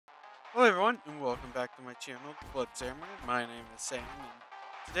Hello everyone, and welcome back to my channel, Blood Samurai. My name is Sam, and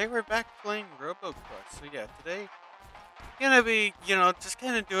today we're back playing Roboquest. So yeah, today gonna be, just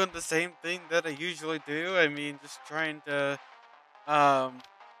kind of doing the same thing that I usually do. I mean, just trying to, um,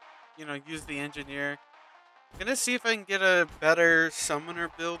 use the engineer. Gonna see if I can get a better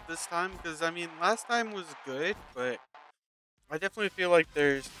summoner build this time, because I mean, last time was good, but I definitely feel like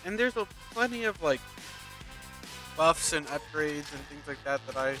there's plenty of like buffs and upgrades and things like that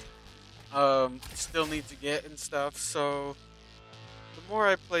that I still need to get and stuff. So the more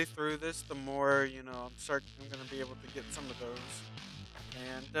I play through this, the more I'm gonna be able to get some of those,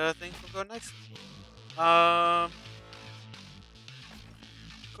 and things will go nice. Um,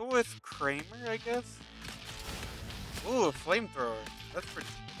 go with Kramer, I guess. Ooh, a flamethrower. That's pretty.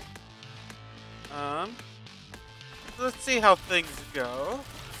 Um, let's see how things go.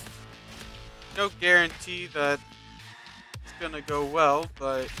 No guarantee that it's gonna go well,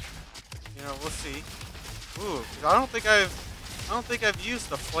 but we'll see. Ooh, 'cause I don't think I've used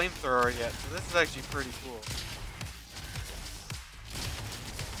the flamethrower yet, so this is actually pretty cool.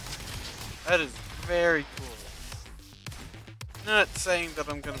 That is very cool. Not saying that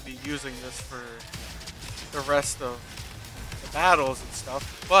I'm going to be using this for the rest of the battles and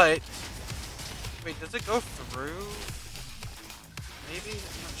stuff, but wait, does it go through? Maybe?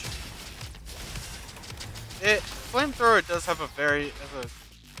 I'm not sure. It flamethrower does have has a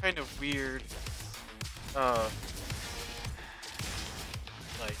kind of weird, uh,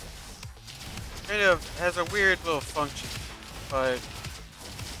 like, kind of has a weird little function, but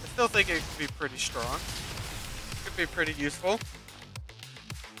I still think it could be pretty strong. Could be pretty useful.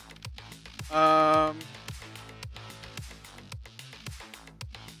 Um,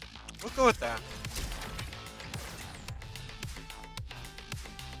 we'll go with that.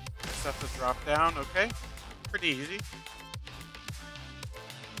 Just have to drop down, okay? Pretty easy.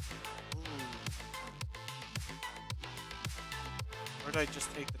 Ooh. Or did I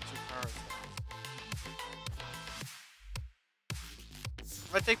just take the two power cells?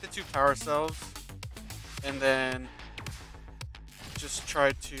 If I take the two power cells and then just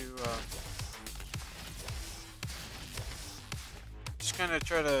just kind of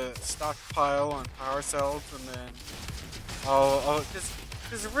try to stockpile on power cells, and then I'll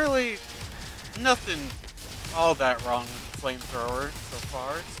there's really nothing all that wrong with the flamethrower so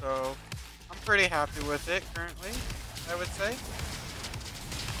far, so I'm pretty happy with it currently, I would say.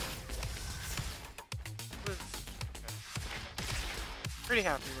 Pretty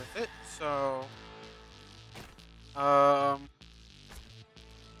happy with it, so um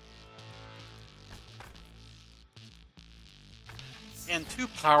and two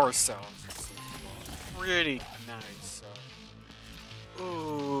power cells. Pretty nice. So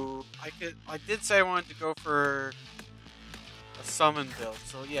ooh, I did say I wanted to go for a summon build,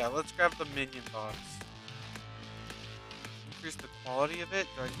 so yeah, let's grab the minion box. Increase the quality of it.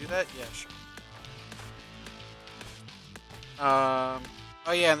 Do I do that? Yeah, sure.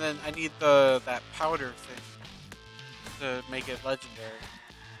 Oh yeah, and then I need that powder thing to make it legendary.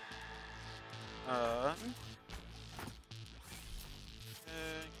 Uh,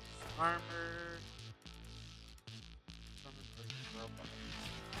 armor. Summon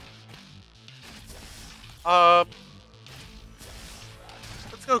robot. Um,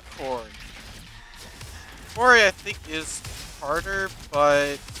 let's go Corey. Corey, I think, is harder,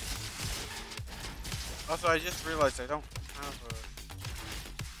 but also I just realized I don't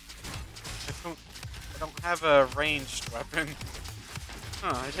have a ranged weapon.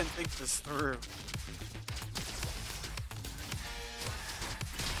 Huh, I didn't think this through.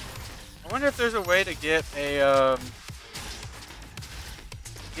 I wonder if there's a way to get a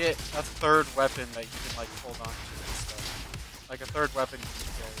third weapon that you can like hold on to and stuff. Like a third weapon you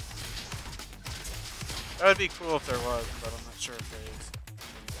can carry. That would be cool if there was, but I'm not sure if there is.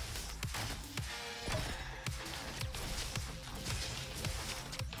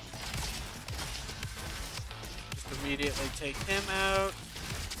 Just immediately take him out.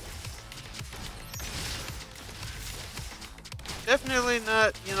 Definitely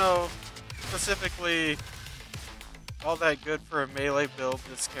not, specifically all that good for a melee build,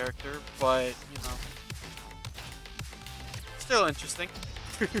 this character, but, still interesting.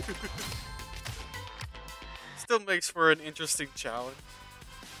 Still makes for an interesting challenge.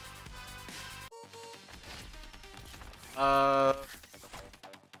 Uh,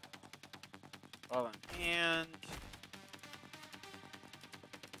 Ball in hand.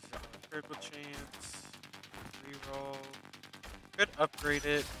 Critical chance. Reroll. Could upgrade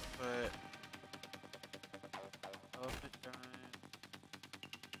it, but elephant gun.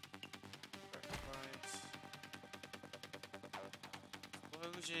 Sacrifice.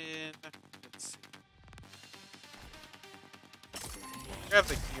 Explosion. And let's see. Grab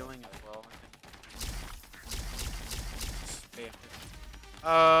the healing as well. Spam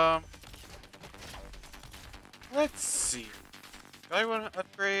it. Let's see. Do I want to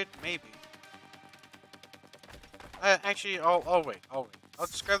upgrade? Maybe. Actually, I'll wait. I'll wait. I'll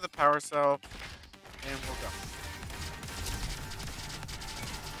just grab the power cell, and we'll go.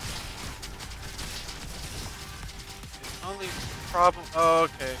 The only problem. Oh,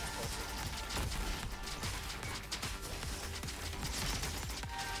 okay.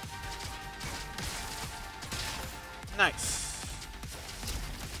 Nice.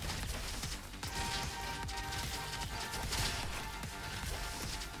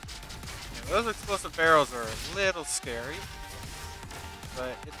 Those explosive barrels are a little scary,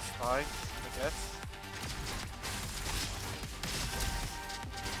 but it's fine, I guess.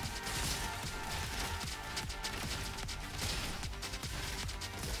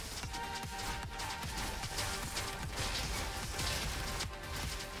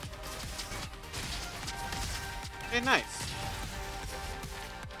 Okay, nice.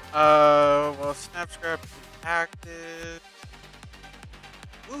 Well, snap scrap compacted.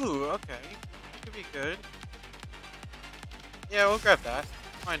 Ooh, okay. That could be good. Yeah, we'll grab that.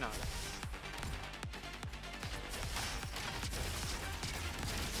 Why not?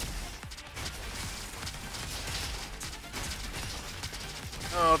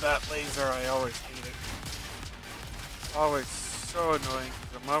 Oh, that laser, I always hate it. Always so annoying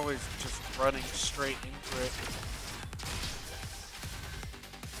because I'm always just running straight into it.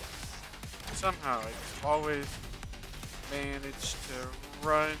 Somehow, I just always manage to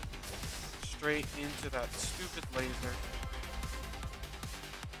run straight into that stupid laser.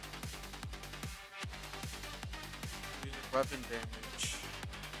 Use weapon damage.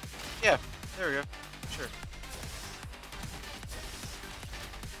 Yeah, there we go. Sure.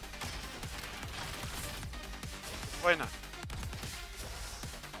 Why not?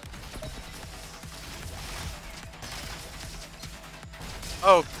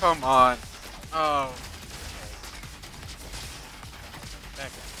 Oh, come on. Oh. That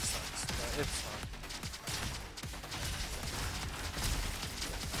guy sucks, but it's fine.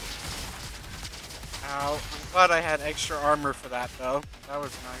 Ow. I'm glad I had extra armor for that, though. That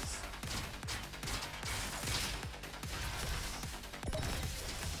was nice.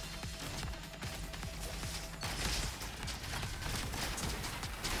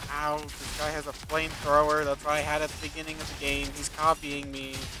 Ow, this guy has a flamethrower. That's what I had at the beginning of the game. He's copying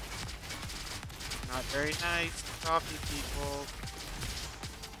me. Not very nice to copy people.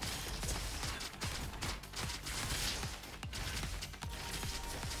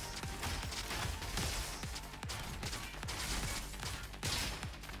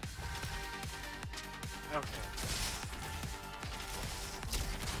 Okay.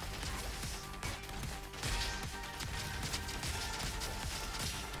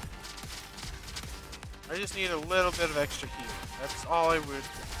 I just need a little bit of extra heal. That's all I would.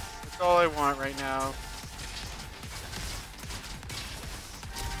 That's all I want right now.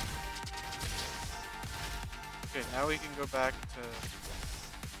 Okay, now we can go back to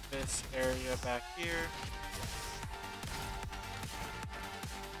this area back here.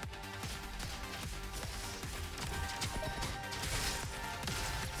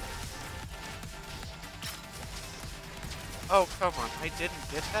 Oh, come on. I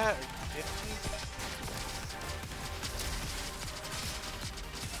didn't get that? Are you kidding me?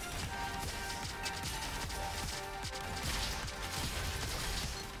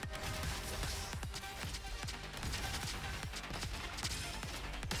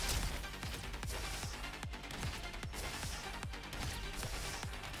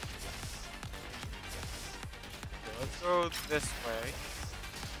 Let's go this way.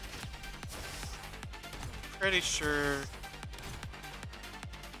 I'm pretty sure.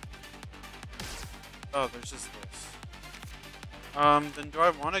 Oh, there's just this. Then do I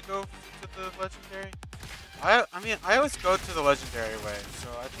want to go to the legendary? I mean, I always go to the legendary way, so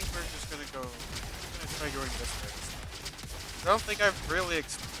I think we're just gonna go. I'm gonna try going this way. I don't think I've really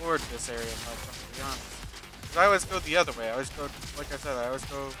explored this area much, I'm gonna be honest. Because I always go the other way. I always go, like I said, I always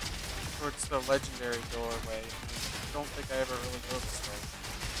go towards the legendary doorway. I don't think I ever really go this way.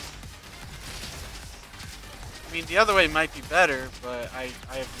 I mean, the other way might be better, but I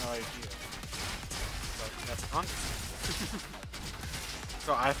have no idea. So that's honest.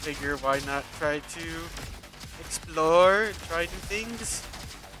 So I figure why not try to explore, try new things.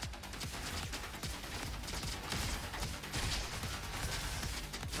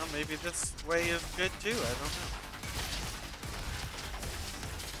 Well, maybe this way is good too, I don't know.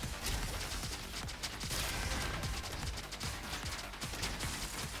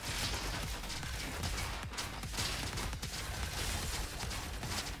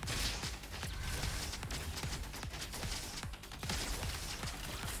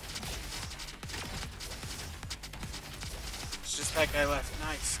 That guy left.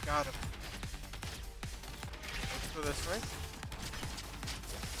 Nice. Got him. Let's go this way.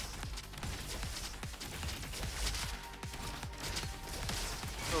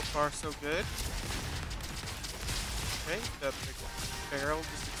 So far, so good. Okay, the barrel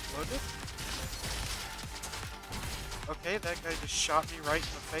just exploded. Okay, that guy just shot me right in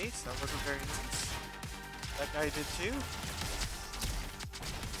the face. That wasn't very nice. That guy did too.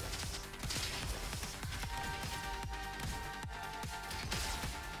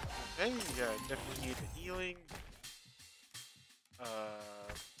 Okay, yeah, definitely need the healing.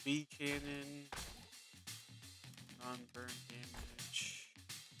 B cannon. Non-burn damage.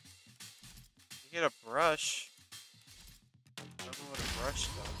 You get a brush. I don't know what a brush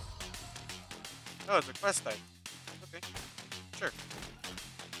does. Oh, it's a quest type. Okay, sure.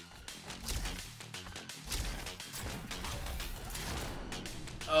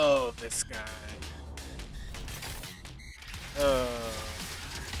 Oh, this guy. Oh.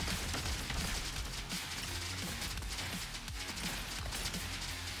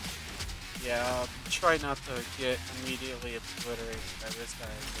 Yeah, try not to get immediately obliterated by this guy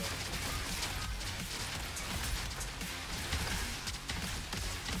as well.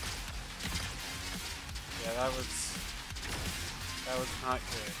 Yeah, that was not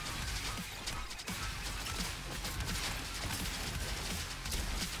good.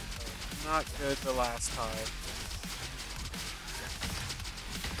 That was not good the last time.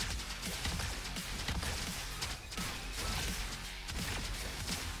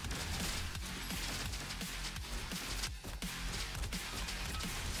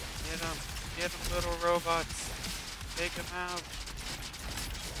 Get them, little robots. Take them out.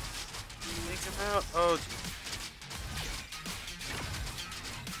 Take them out. Oh, geez.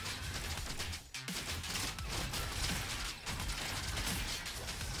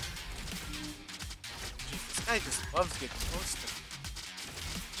 This guy just loves getting close to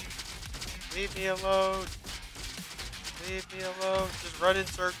me. Leave me alone. Leave me alone. Just run in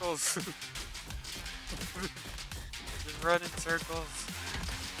circles. Just run in circles.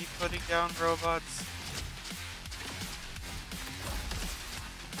 Keep putting down robots.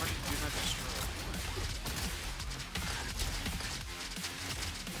 Warning, do not destroy.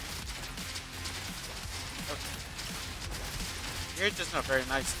 Okay. You're just not very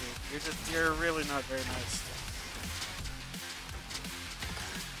nice, dude. You're really not very nice.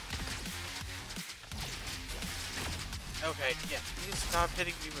 Okay, yeah. Can you stop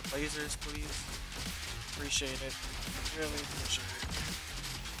hitting me with lasers, please? Appreciate it. Really appreciate it.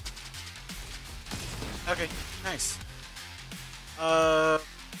 Okay, nice. Oh,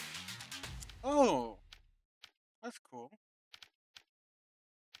 that's cool.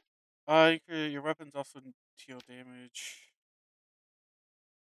 Your weapons also deal damage.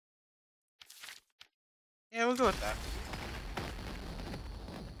 Yeah, we'll go with that.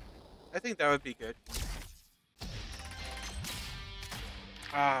 I think that would be good.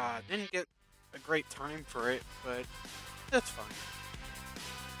 Didn't get a great time for it, but that's fine.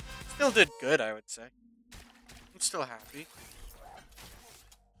 Still did good, I would say. I'm still happy.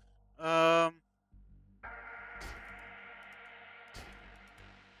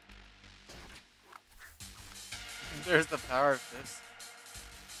 There's the power of this.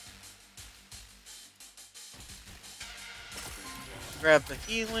 Grab the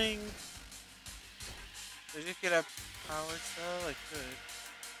healing. Did you get a power cell? I could.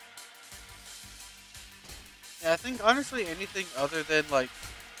 Yeah, I think honestly anything other than like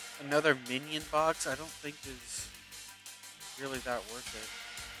another minion box, I don't think is really that worth it.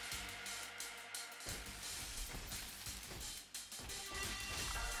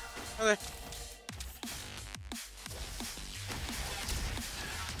 Okay.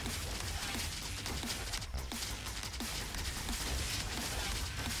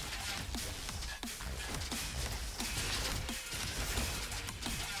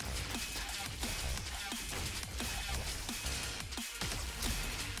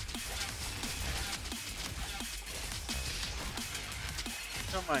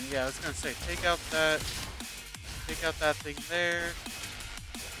 Don't mind, yeah, I was gonna say, take out that thing there.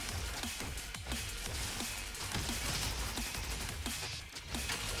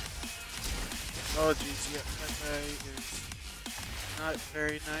 Oh jeez, yeah, that guy is not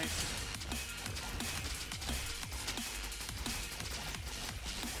very nice.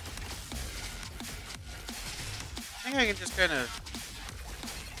 I think I can just kind of...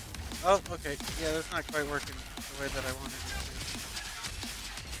 Oh, okay, yeah, that's not quite working the way that I wanted it to.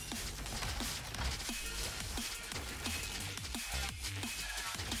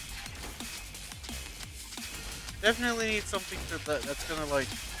 Definitely need something that's gonna like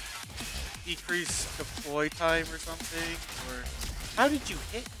decrease deploy time or something? Or how did you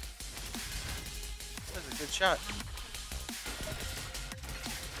hit? That was a good shot.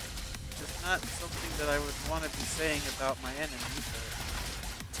 It's not something that I would want to be saying about my enemy,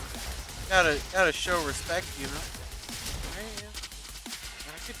 but gotta show respect, you know. Right, yeah.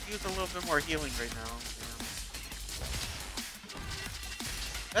 I could use a little bit more healing right now. To be honest.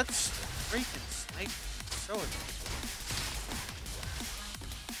 That's freaking sniper. So annoying.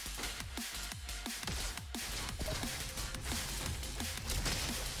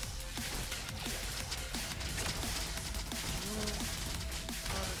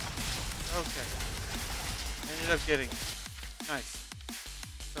 Okay. Ended up getting it. Nice.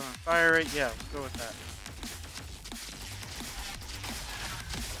 So on fire rate, yeah, we'll go with that.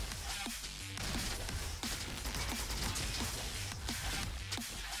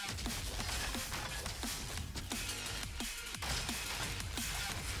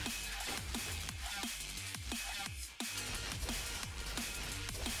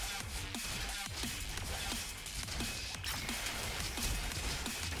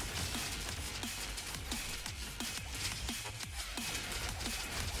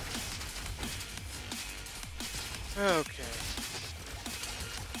 Okay.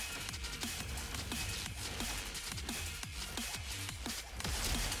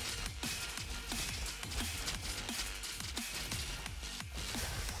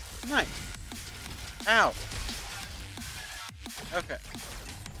 Nice. Ow. Okay.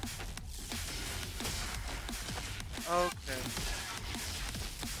 Okay.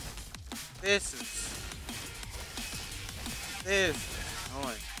 This is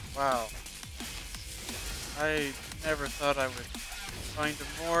annoying. Wow. I never thought I would find a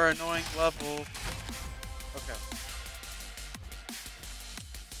more annoying level. Okay.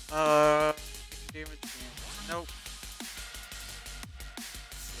 Damage. Nope.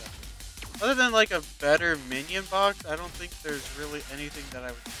 Yeah. Other than like a better minion box, I don't think there's really anything that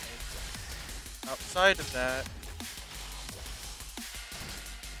I would say. Outside of that,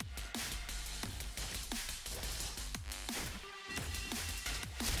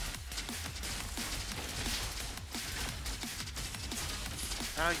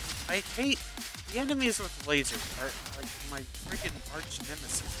 I hate the enemies with lasers are like my freaking arch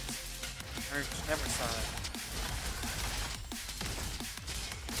nemesis. Arch nemesis.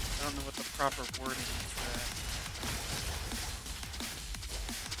 I don't know what the proper wording is for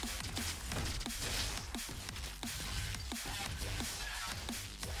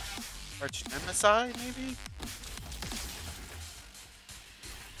that. Arch nemesis, maybe?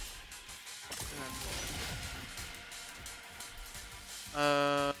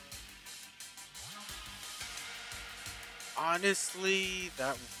 Honestly,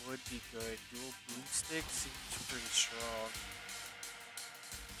 that would be good. Dual boomstick seems pretty strong.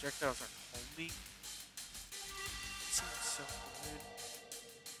 Projectiles are holy. Seems so good.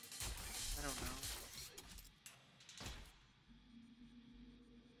 I don't know.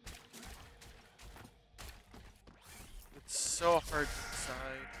 It's so hard to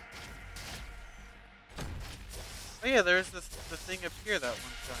decide. Oh yeah, there's the thing up here that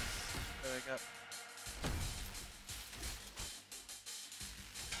one time that I got.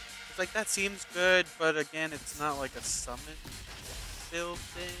 It's like, that seems good, but again, it's not like a summon build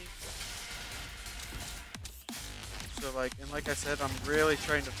thing. So like, and like I said, I'm really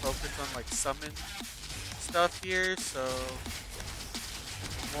trying to focus on like summon stuff here, so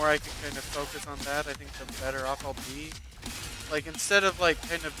the more I can kind of focus on that, I think the better off I'll be. Like, instead of like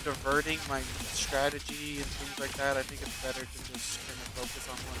kind of diverting my strategy and things like that, I think it's better to just kind of focus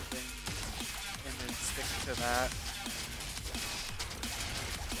on one thing and then stick to that.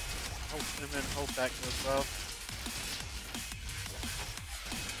 And then hope that goes well.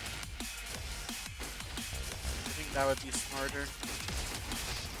 I think that would be smarter.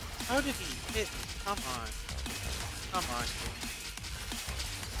 How did he hit? Come on. Come on, dude.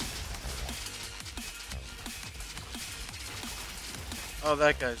 Oh,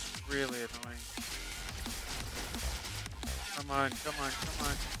 that guy's really annoying. Come on, come on, come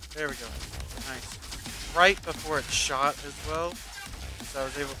on. There we go. Nice. Right before it shot as well. So I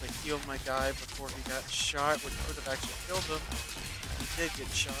was able to heal my guy before he got shot, which would have actually killed him. He did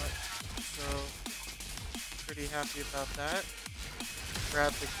get shot. So, pretty happy about that.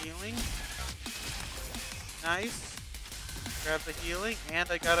 Grab the healing. Nice. Grab the healing,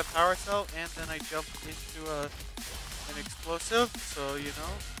 and I got a power cell, and then I jumped into an explosive, so you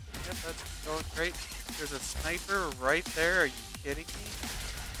know, yep, that's going great. There's a sniper right there, are you kidding me?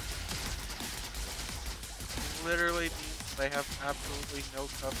 Literally means that I have absolutely no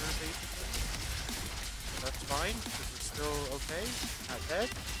cover, basically. That's fine, because we're still okay, not dead.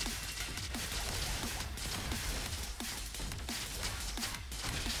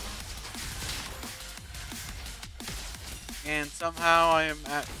 And somehow I am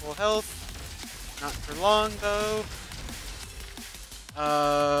at full health. Not for long though.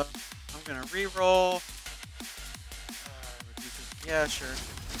 I'm gonna re-roll. Yeah, sure.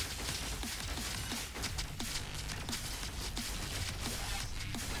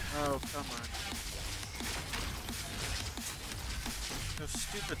 Oh, come on. Those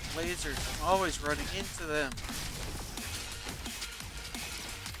stupid lasers. I'm always running into them.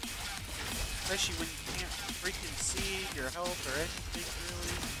 Especially when you can't freaking see your health or anything,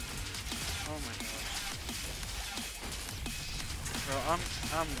 really. Oh my gosh. Bro,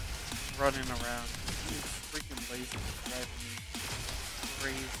 I'm running around. These freaking lasers are driving me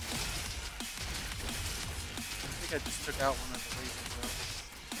crazy. I think I just took out one of the lasers though.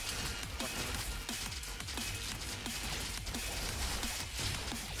 Luckily.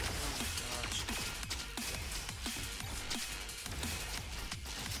 Oh my gosh.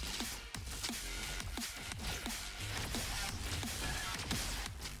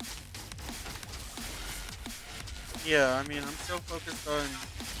 Yeah, I mean, I'm so focused on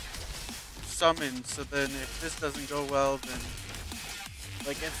summon, so then if this doesn't go well, then,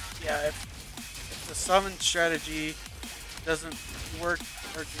 like, if the summon strategy doesn't work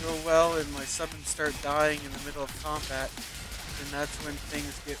or go well and my summons start dying in the middle of combat, then that's when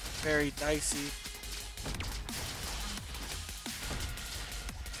things get very dicey.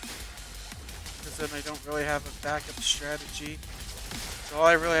 Because then I don't really have a backup strategy. So all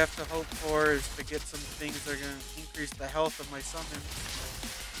I really have to hope for is to get some things that are going to increase the health of my summons.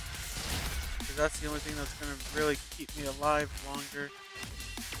 Because that's the only thing that's going to really keep me alive longer.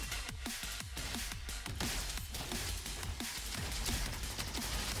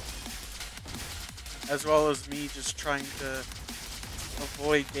 As well as me just trying to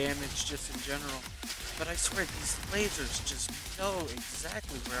avoid damage just in general. But I swear these lasers just know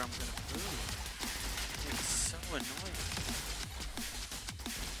exactly where I'm going to move. It's so annoying.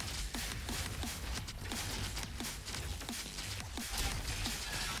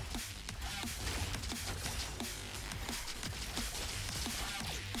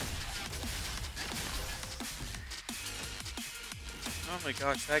 Oh my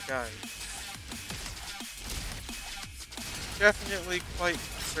gosh, that guy. Definitely quite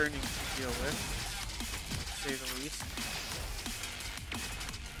concerning to deal with, to say the least.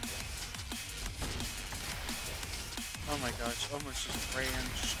 Oh my gosh, almost just ran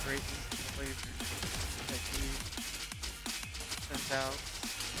straight into the laser that he sent out.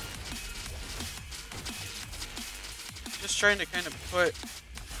 Just trying to kind of put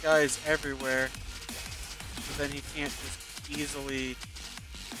guys everywhere, so then he can't just easily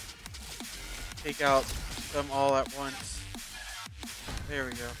take out them all at once. There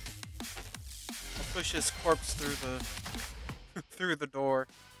we go. I'll push his corpse through the through the door.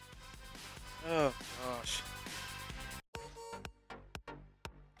 Oh gosh.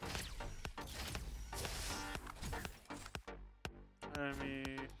 I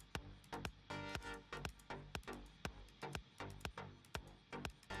mean,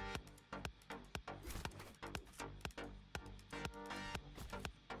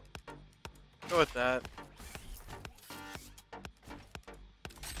 go with that.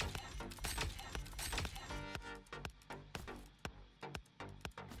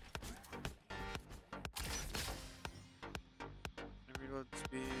 Reload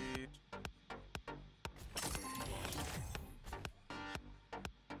speed.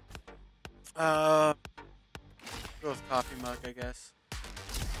 Go with coffee mug, I guess.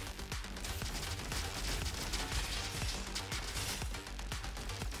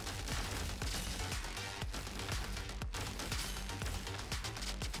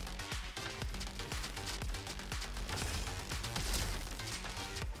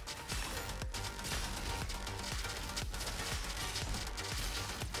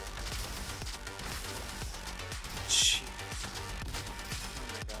 Jeez. Oh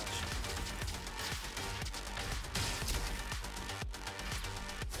my gosh.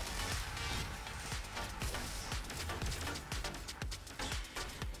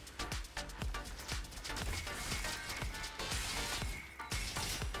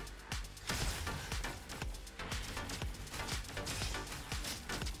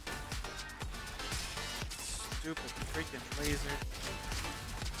 Stupid freaking laser.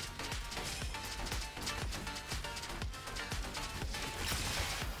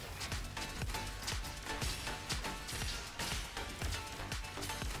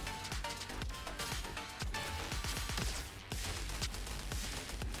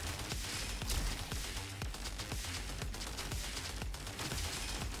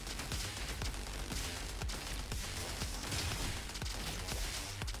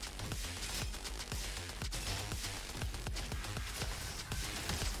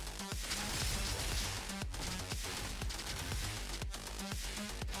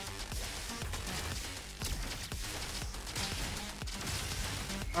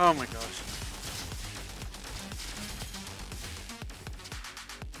 Oh my gosh.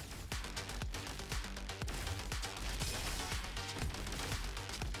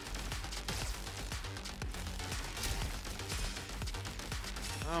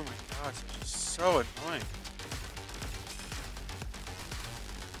 Oh my gosh, it's just so annoying.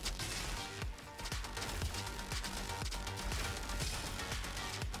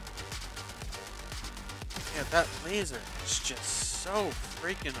 Yeah, that laser is just so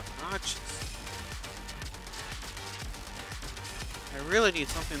freaking obnoxious. I really need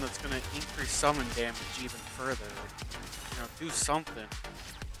something that's going to increase summon damage even further. You know, do something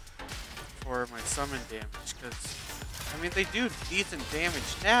for my summon damage, because, I mean, they do decent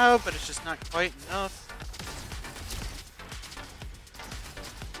damage now, but it's just not quite enough.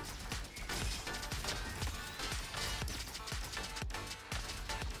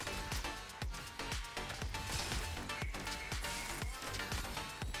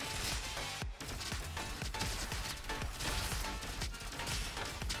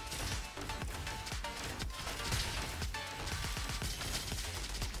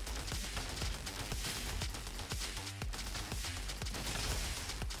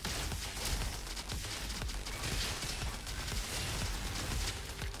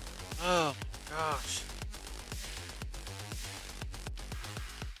 Oh my gosh.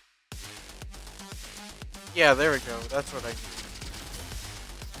 Yeah, there we go. That's what I need.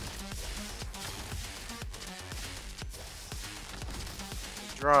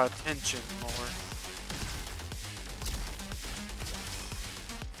 Draw attention more.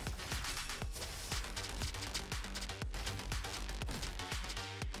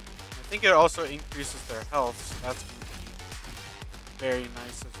 I think it also increases their health, so that's going to be very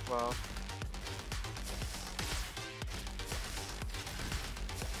nice as well.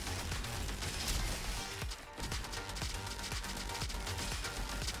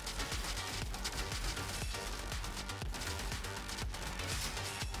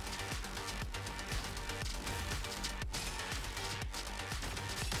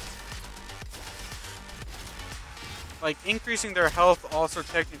 Like, increasing their health also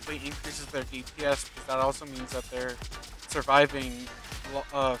technically increases their DPS, because that also means that they're surviving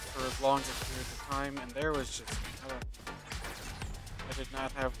for longer periods of time, and there was just, I did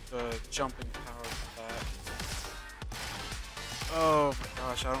not have the jumping power for that. Oh my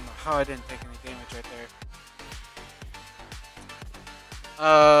gosh, I don't know how I didn't take any damage right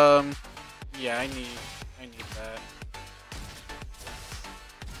there. Yeah, I need that.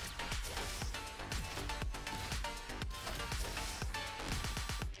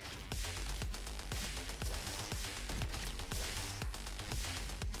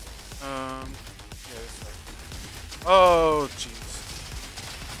 Yeah, this way. Oh, jeez.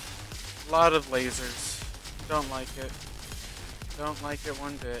 A lot of lasers. Don't like it. Don't like it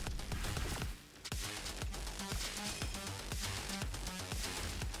one bit.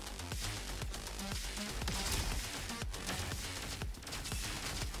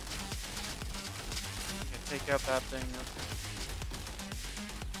 Okay, take out that thing.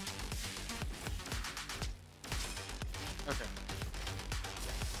 Okay.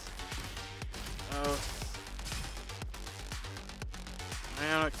 Oh.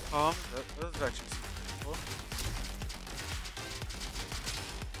 Ionic palm. That is actually super cool.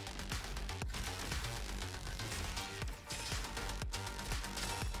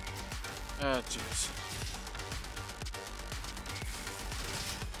 Oh, jeez.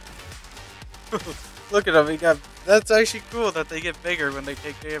 Look at him. He got. That's actually cool that they get bigger when they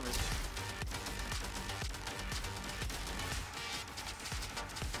take damage.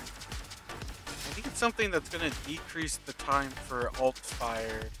 I think it's something that's gonna decrease the time for alt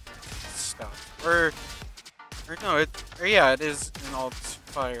fire stuff, or no, yeah, it is an alt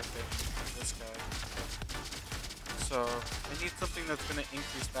fire thing. This guy. So I need something that's gonna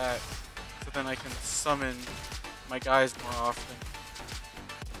increase that, so then I can summon my guys more often.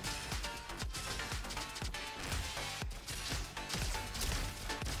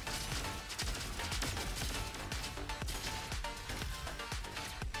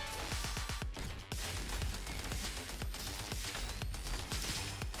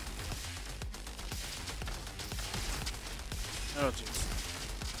 Oh jeez.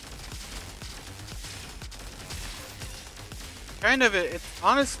 Kind of, it's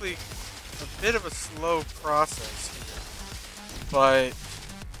honestly a bit of a slow process here, but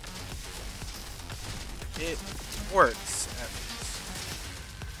it works at least.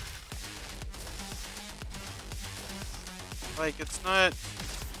 Like, it's not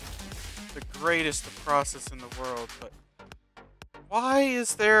the greatest process in the world, but why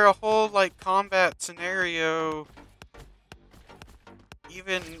is there a whole, like, combat scenario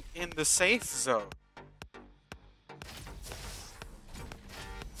even in the safe zone.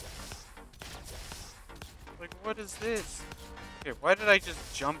 Like, what is this? Okay, why did I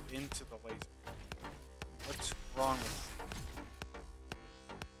just jump into the laser? What's wrong with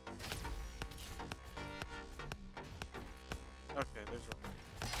me? Okay, there's a...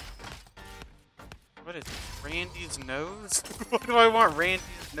 What is this? Randy's nose? Why do I want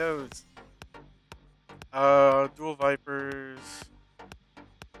Randy's nose? Dual Vipers.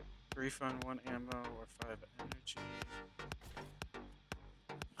 3 fun, 1 ammo, or 5 energy.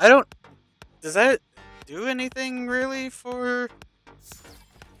 I don't... Does that do anything, really, for...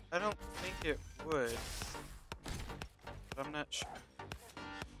 I don't think it would. But I'm not sure.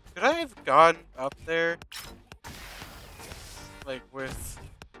 Could I have gone up there? Like, with...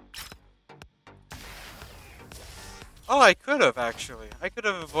 Oh, I could have, actually. I could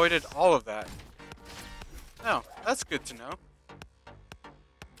have avoided all of that. No, that's good to know.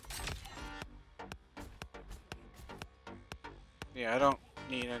 Yeah, I don't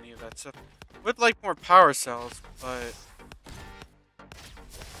need any of that stuff. Would like more power cells, but...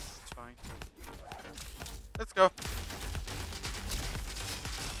 It's fine. Let's go.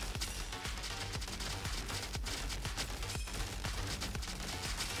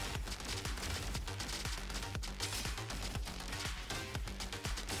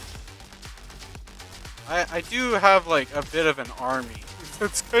 I do have, like, a bit of an army.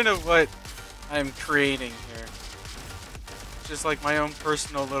 That's kind of what I'm creating here. Just like my own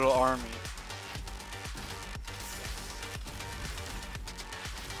personal little army.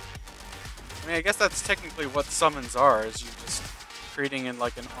 I mean, I guess that's technically what summons are, is you just creating in,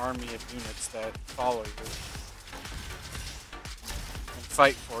 like, an army of units that follow you. And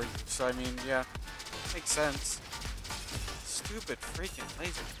fight for you. So, I mean, yeah, makes sense. Stupid freaking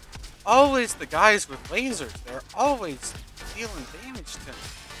laser. Always the guys with lasers. They're always dealing damage to me.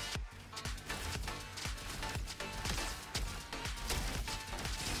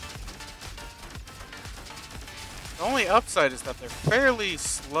 The only upside is that they're fairly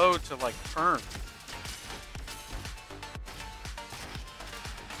slow to, like, turn.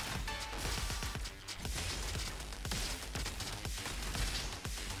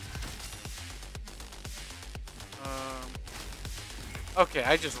 Okay,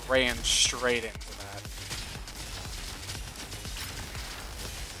 I just ran straight into that.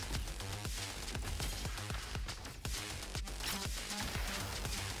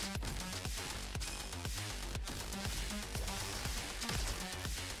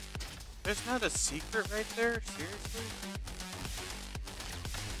 There's not a secret right there? Seriously?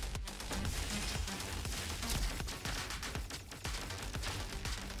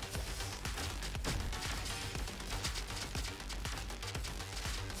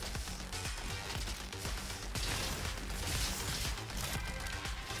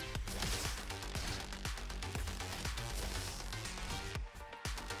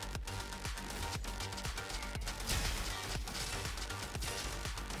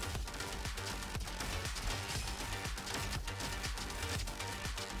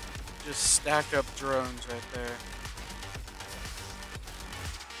 Just stack up drones right there.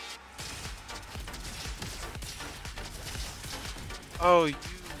 Oh, you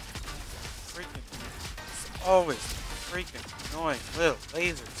freaking... It's always freaking annoying little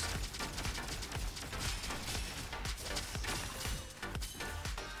lasers.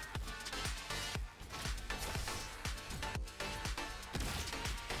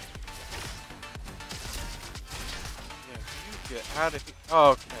 Yeah, you get out of here.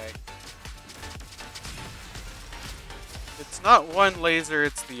 Okay. It's not one laser,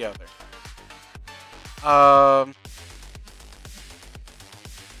 it's the other.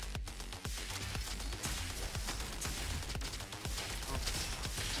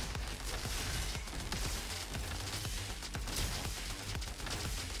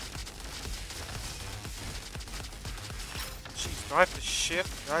 Jeez, do I have to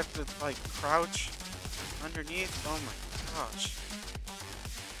shift? Do I have to, like, crouch underneath? Oh my gosh.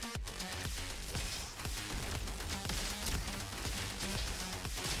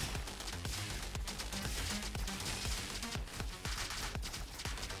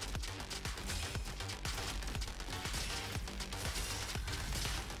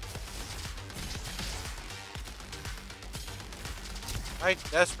 I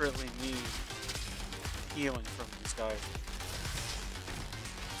desperately need healing from these guys.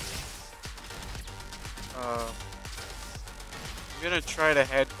 I'm gonna try to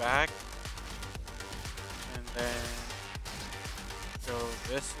head back and then go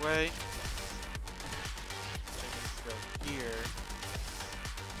this way. Go here.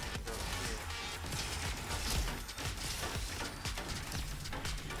 Go here.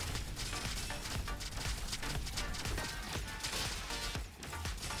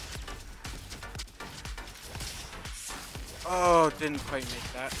 Oh, didn't quite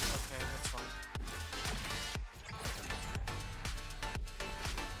make that. Okay, that's fine.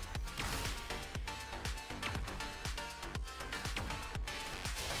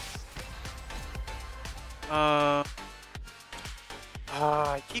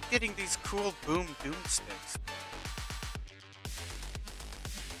 I keep getting these cool boom doom sticks.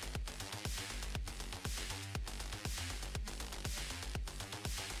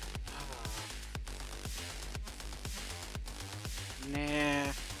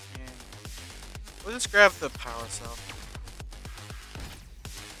 Nah. We'll just grab the power cell.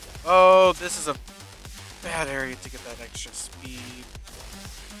 Oh, this is a bad area to get that extra speed.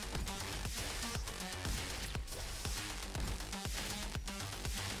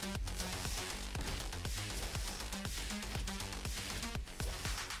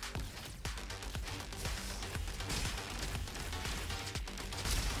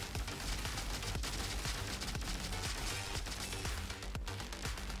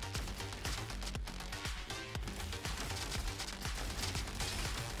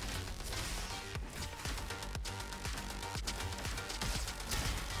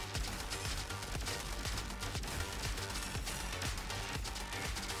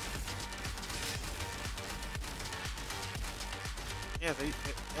 Yeah,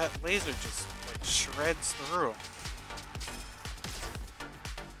 that laser just like shreds through 'em.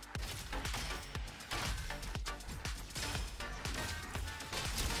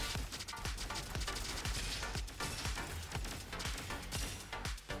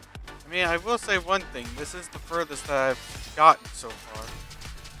 I mean, I will say one thing. This is the furthest that I've gotten so far.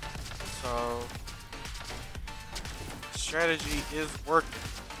 So, strategy is working.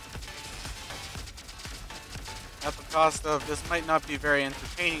 At the cost of, this might not be very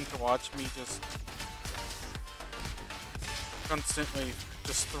entertaining to watch me just constantly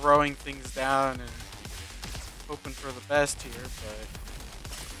just throwing things down and hoping for the best here,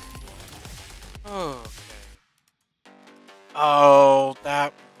 but... Okay. Oh,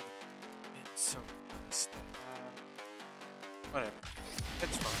 that... It's so nice. Whatever.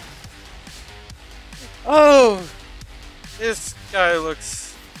 It's fine. Oh! This guy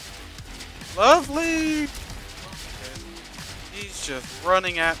looks... lovely! He's just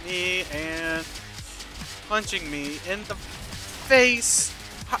running at me and punching me in the face.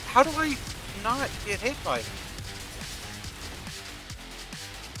 How do I not get hit by him?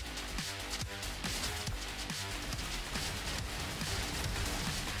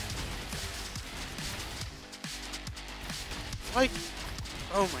 Like,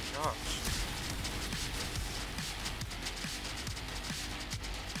 oh my gosh.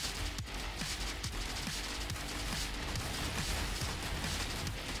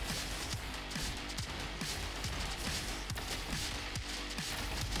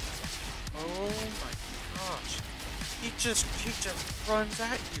 Oh my gosh. He just runs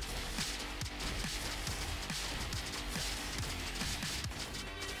at you.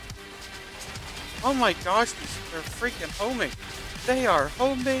 Oh my gosh, they're freaking homing. They are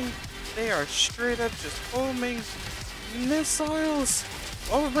homing. They are straight up just homing missiles.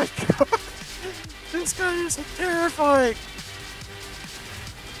 Oh my god. This guy is terrifying.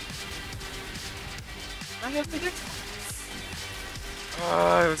 I have to get...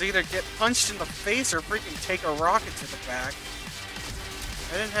 it was either get punched in the face or freaking take a rocket to the back.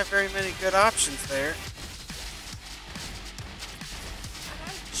 I didn't have very many good options there.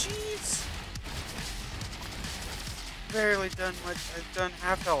 Jeez. Barely done much. I've done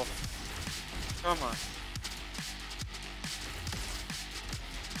half health. Come on.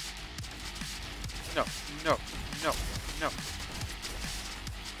 No, no, no, no.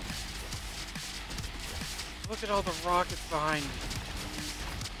 Look at all the rockets behind me.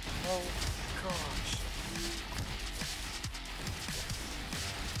 Oh gosh.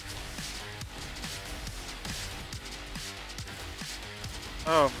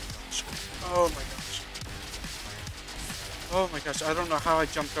 Oh my gosh. Oh my gosh. Oh my gosh, I don't know how I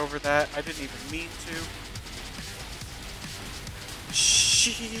jumped over that. I didn't even mean to.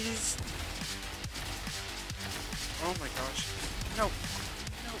 Jeez. Oh my gosh. No.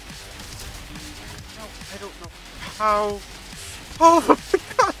 No. No, I don't know how. Oh my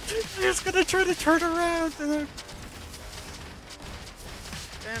god! He's gonna try to turn around and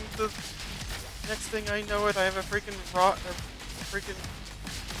the next thing I know it, I have a freaking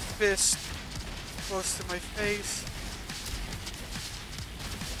fist close to my face.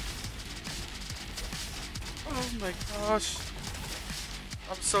 Oh my gosh.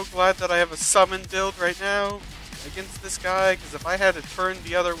 I'm so glad that I have a summon build right now against this guy, because if I had to turn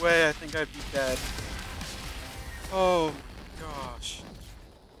the other way, I think I'd be dead. Oh my gosh.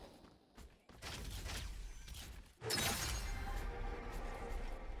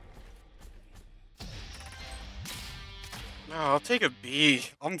 Oh, I'll take a B.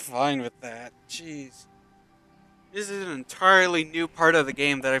 I'm fine with that. Jeez. This is an entirely new part of the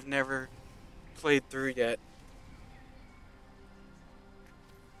game that I've never played through yet.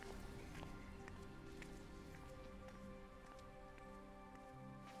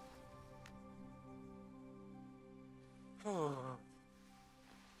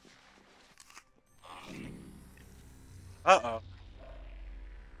 Uh-oh.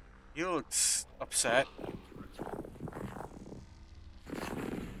 He looks upset.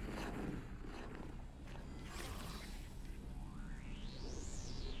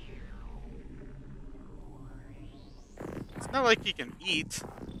 It's not like he can eat.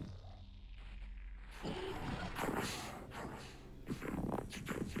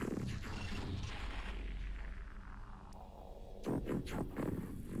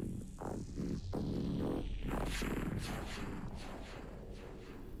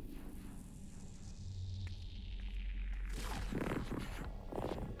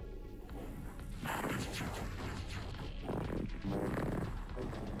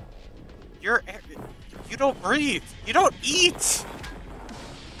 You're... You don't breathe. You don't eat.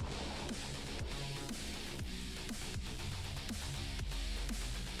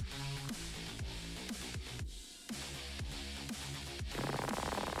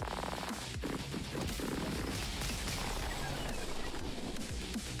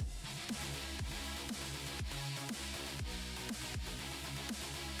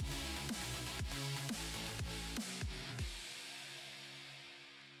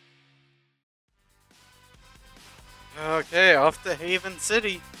 Okay, off to Haven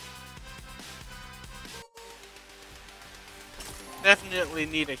City. Definitely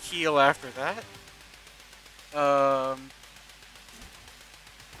need a heal after that.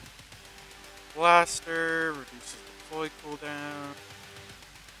 Blaster reduces deploy cooldown.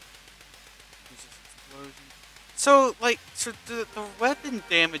 Reduces explosion. So, like, the weapon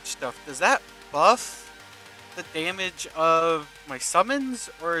damage stuff, does that buff the damage of my summons,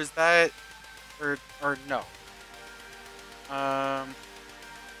 or is that, or no?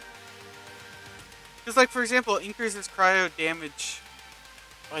 Because, like, for example, increases cryo damage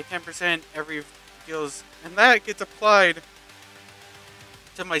by 10% every deals, and that gets applied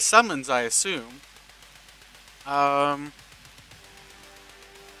to my summons, I assume. And,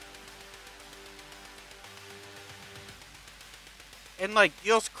 like,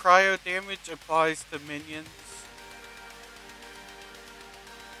 deals cryo damage applies to minions.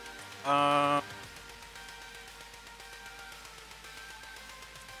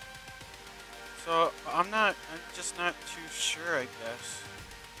 So, I'm just not too sure, I guess,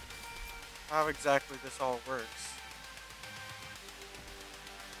 how exactly this all works.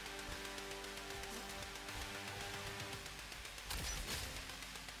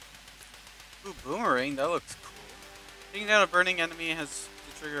 Ooh, boomerang, that looks cool. Taking down a burning enemy has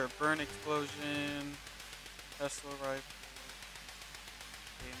to trigger a burn explosion. Tesla rifle.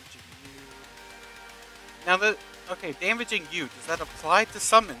 Damaging you. Now okay, damaging you, does that apply to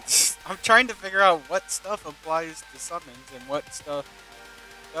summons? I'm trying to figure out what stuff applies to summons and what stuff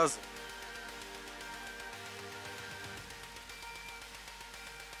doesn't.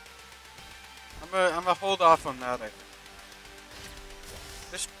 I'm gonna hold off on that, I think.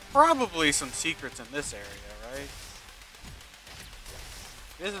 There's probably some secrets in this area, right?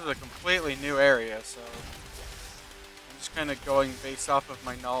 This is a completely new area, so I'm just kind of going based off of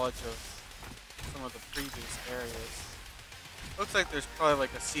my knowledge of some of the previous areas. Looks like there's probably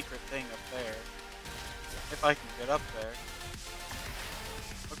like a secret thing up there. If I can get up there.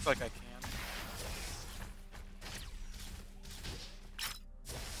 Looks like I can.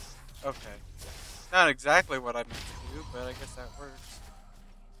 Okay. Not exactly what I meant to do, but I guess that works.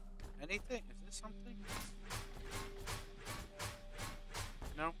 Anything? Is this something?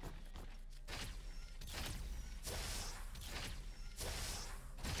 No?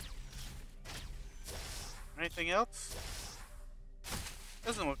 Anything else?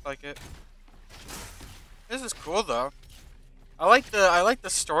 Doesn't look like it. This is cool though. I like the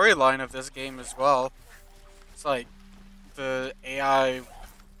storyline of this game as well. It's like the AI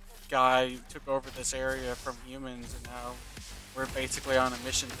guy took over this area from humans, and now we're basically on a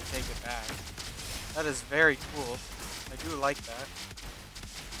mission to take it back. That is very cool. I do like that.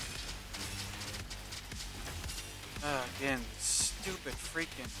 Again, stupid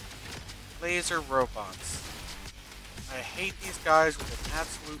freaking laser robots. I hate these guys with an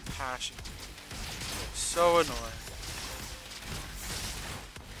absolute passion. They're so annoying.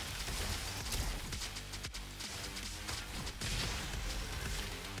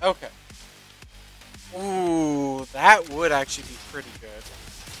 Okay. Ooh, that would actually be pretty good.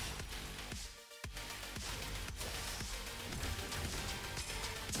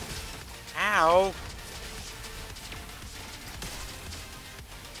 Ow!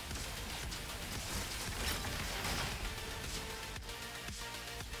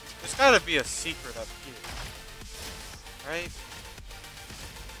 There's gotta be a secret up here. Right?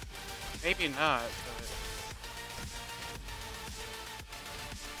 Maybe not, but...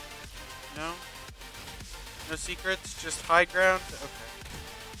 No? No secrets? Just high ground? Okay.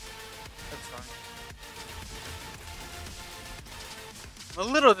 That's fine. I'm a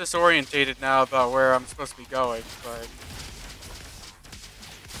little disorientated now about where I'm supposed to be going, but...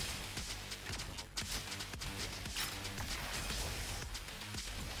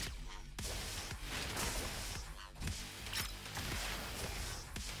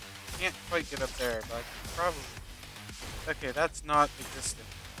 Can't quite get up there, but I can probably... Okay, that's not existent.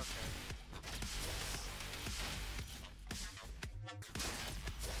 Okay.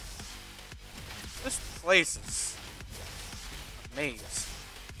 This place is a maze.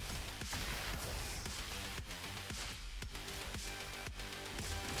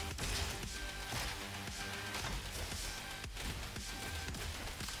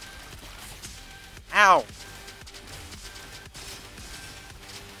 Ow!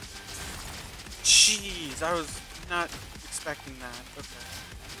 Jeez, I was not expecting that. Okay.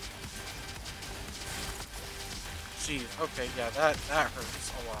 Jeez, okay, yeah, that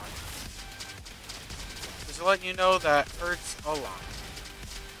hurts a lot. Just to let you know, that hurts a lot.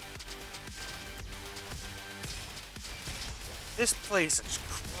 This place is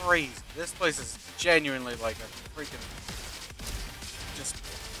crazy. This place is genuinely like a freaking just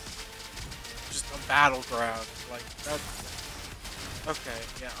a battleground. Like that's okay,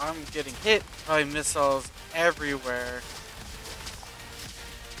 yeah, I'm getting hit by missiles everywhere.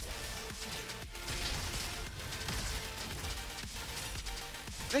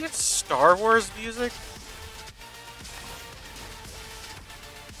 Do they have Star Wars music?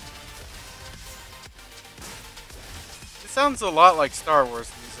 It sounds a lot like Star Wars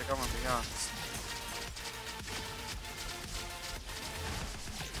music, I'm gonna be honest.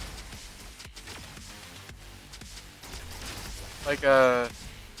 Like a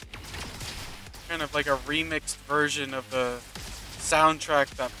kind of like a remixed version of the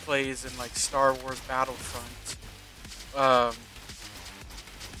soundtrack that plays in like Star Wars Battlefront.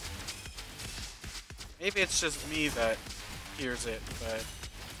 Maybe it's just me that hears it, but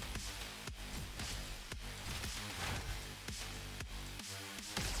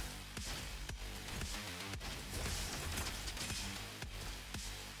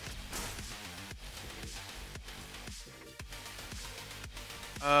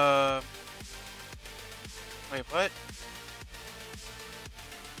wait, what?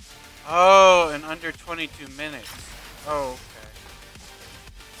 Oh, in under 22 minutes. Oh, okay.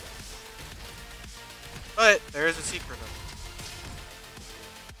 But there is a secret of it.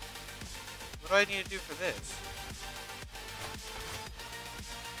 What do I need to do for this?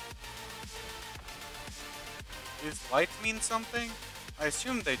 Does lights mean something? I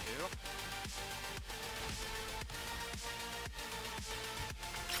assume they do.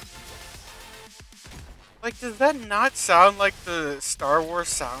 Like, does that not sound like the Star Wars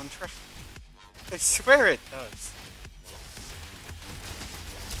soundtrack? I swear it does.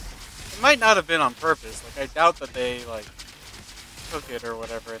 It might not have been on purpose. Like, I doubt that they, like, took it or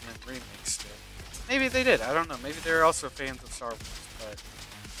whatever and then remixed it. Maybe they did. I don't know. Maybe they're also fans of Star Wars, but...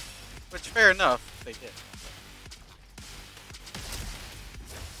 Which, fair enough, they did.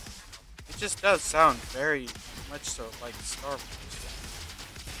 It just does sound very much so like Star Wars.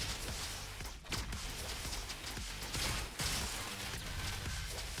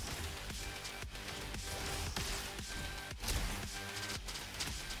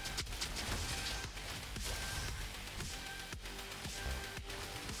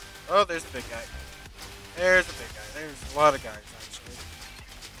 Oh, there's a big guy. There's a big guy. There's a lot of guys, actually.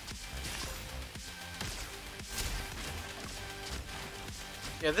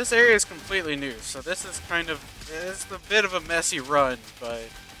 Yeah, this area is completely new, so this is kind of... It's a bit of a messy run, but...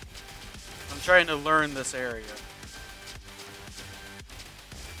 I'm trying to learn this area.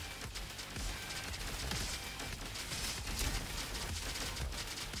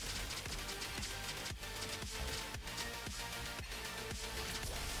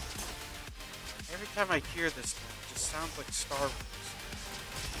 Every time I hear this thing, it just sounds like Star Wars.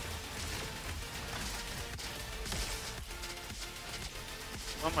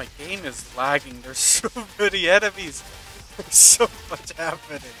 Oh, my game is lagging. There's so many enemies. There's so much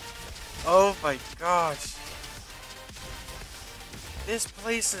happening. Oh my gosh. This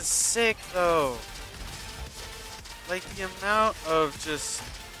place is sick though. Like the amount of just...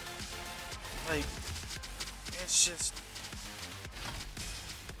 Like... It's just...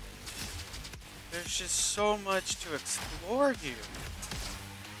 There's just so much to explore here.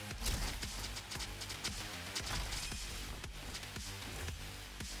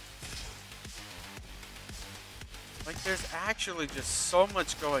 Like, there's actually just so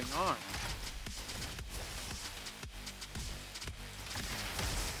much going on.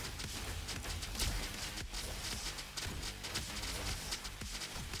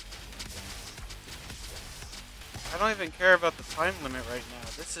 I don't even care about the time limit right now.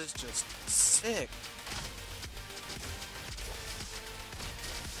 This is just sick.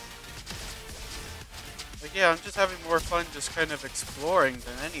 Like, yeah, I'm just having more fun just kind of exploring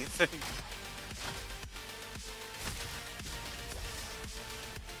than anything.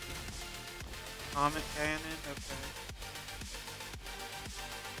 Comet cannon, okay.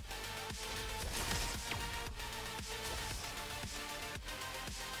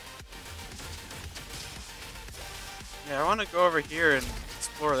 Yeah, I want to go over here and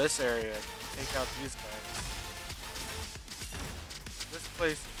explore this area. Take out these guys. This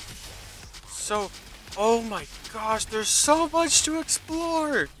place is so... Oh my gosh, there's so much to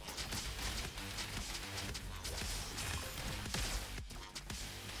explore!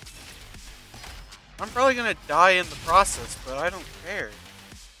 I'm probably gonna die in the process, but I don't care.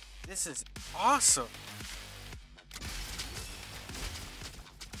 This is awesome!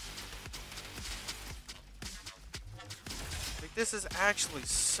 Like, this is actually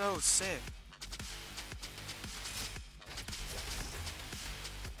so sick.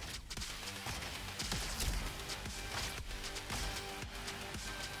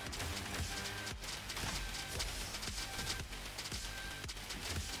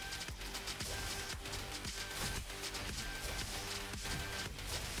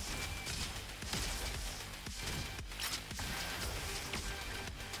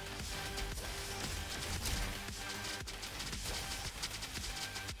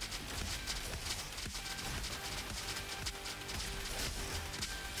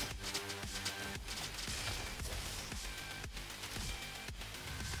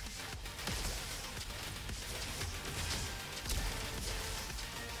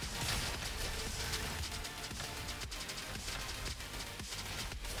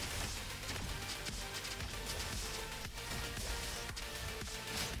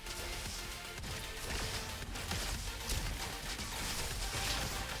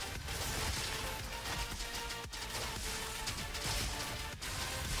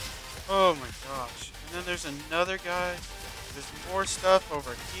 Oh my gosh. And then there's another guy. There's more stuff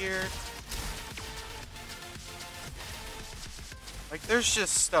over here. Like, there's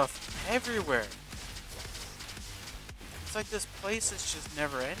just stuff everywhere. It's like this place is just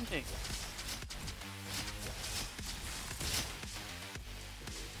never ending.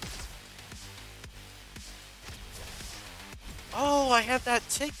 Oh, I have that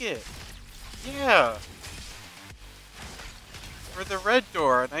ticket. Yeah. For the red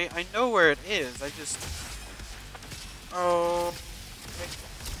door, and I know where it is. I just... Oh...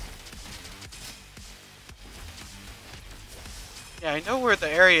 Yeah, I know where the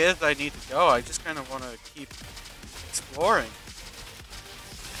area is I need to go. I just kind of want to keep exploring.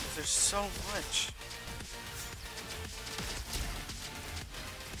 There's so much.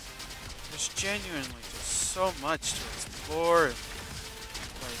 There's genuinely just so much to explore. And,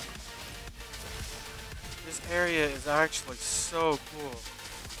 like, this area is actually so cool.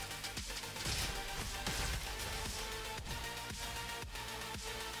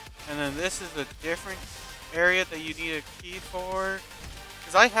 And then this is a different area that you need a key for.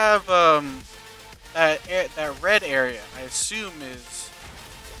 Because I have that red area, I assume is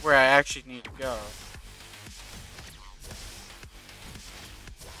where I actually need to go.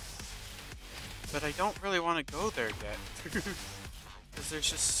 But I don't really want to go there yet. Because there's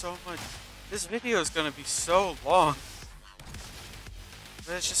just so much. This video is going to be so long.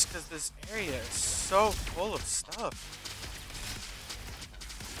 But it's just because this area is so full of stuff.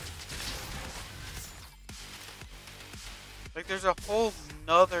 Like, there's a whole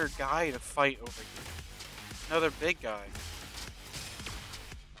nother guy to fight over here. Another big guy.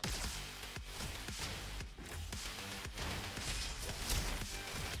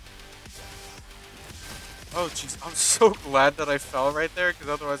 Oh, jeez. I'm so glad that I fell right there, because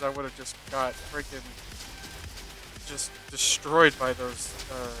otherwise I would have just got freaking just destroyed by those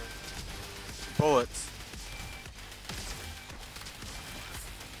bullets.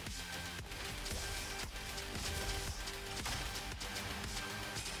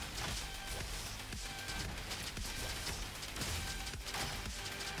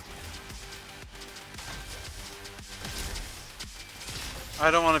 I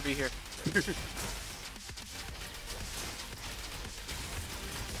don't want to be here.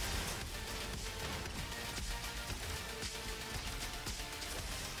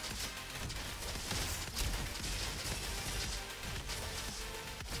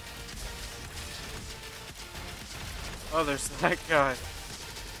 Oh, there's that guy.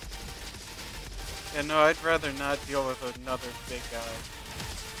 Yeah, no, I'd rather not deal with another big guy.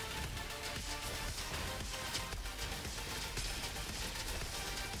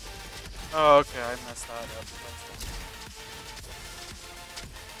 Oh, okay, I messed that up.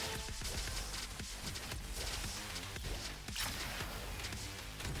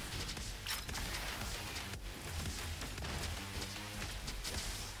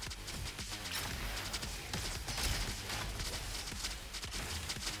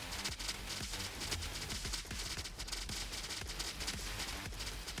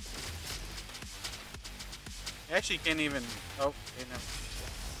 You actually can't even. Oh, okay, no.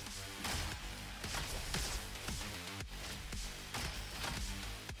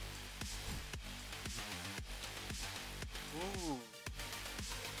 Ooh.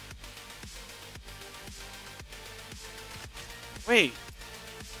 Wait.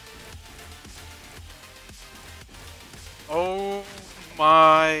 Oh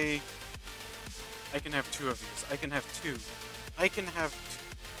my. I can have two of these. I can have two. I can have two.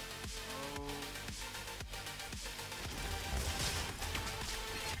 Oh.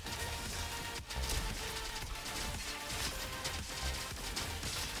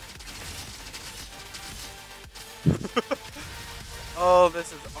 Oh,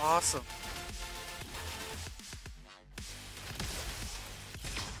 this is awesome.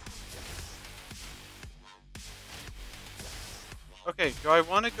 Okay, do I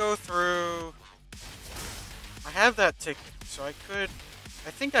want to go through... I have that ticket, so I could...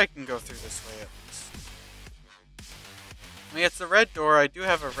 I think I can go through this way at least. I mean, it's the red door. I do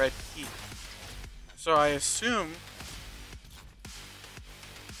have a red key. So I assume...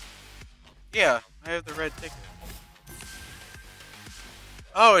 Yeah, I have the red ticket.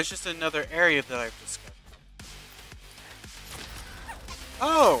 Oh, it's just another area that I've discovered.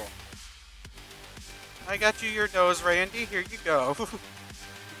 Oh! I got you your nose, Randy. Here you go.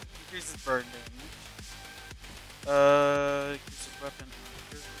 Increases burn damage. Increases weapon.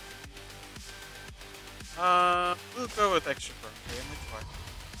 We'll go with extra burn damage. Why?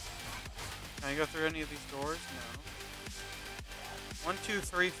 Can I go through any of these doors? No. 1, 2,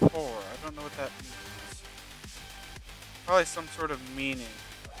 3, 4. I don't know what that means. Probably some sort of meaning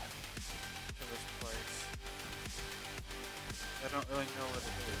to this place. I don't really know what it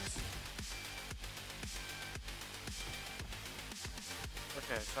is.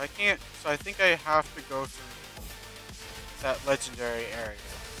 Okay, so I can't. So I think I have to go through that legendary area.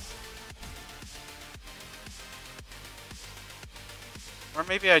 Or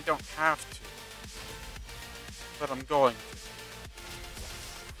maybe I don't have to. But I'm going to.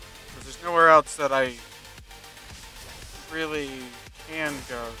 Because there's nowhere else that I really can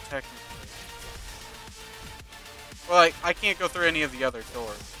go, technically. Well, I can't go through any of the other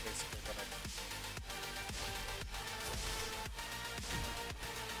doors, basically, but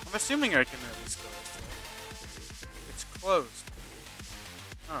I'm assuming I can at least go this way. It's closed.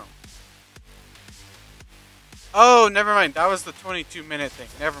 Oh. Oh, never mind. That was the 22-minute thing.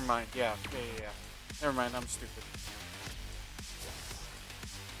 Never mind. Yeah. Never mind. I'm stupid.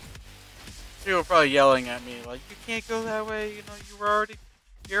 People are probably yelling at me like, "You can't go that way. You know, you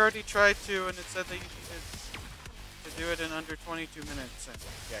already tried to, and it said that you needed to do it in under 22 minutes." And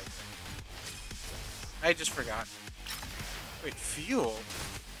yeah, I just forgot. Wait, fuel?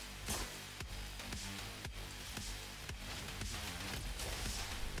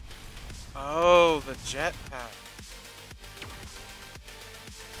 Oh, the jetpack.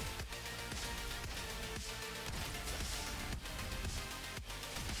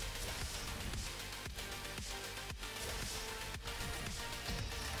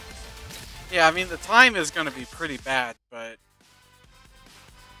 Yeah, I mean, the time is going to be pretty bad, but...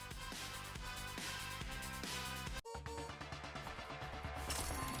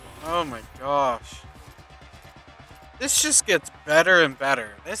 Oh my gosh. This just gets better and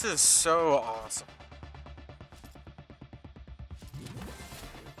better. This is so awesome.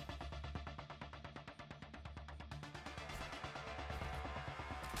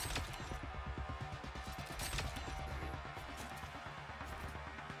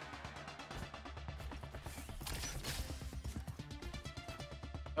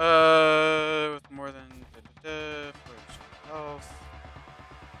 With more than health.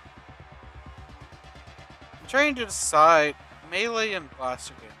 I'm trying to decide melee and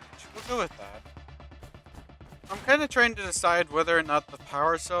blaster damage. We'll go with that. I'm kind of trying to decide whether or not the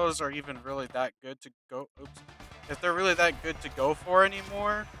power cells are even really that good to go. Oops. If they're really that good to go for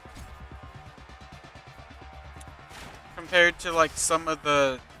anymore. Compared to like some of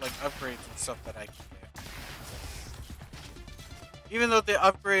the like upgrades and stuff that I can get. even though the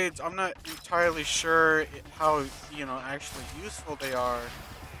upgrades, I'm not entirely sure how, actually useful they are.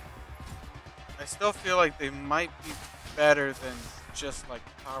 I still feel like they might be better than just like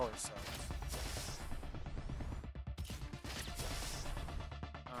power cells.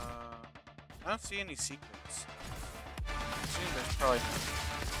 I don't see any secrets. I assume there's probably none.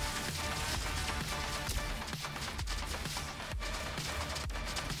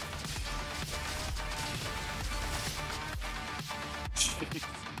 Jeez.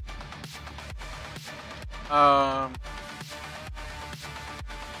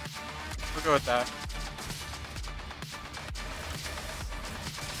 We'll go with that.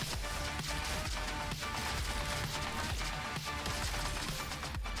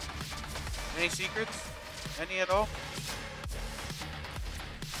 Any secrets? Any at all?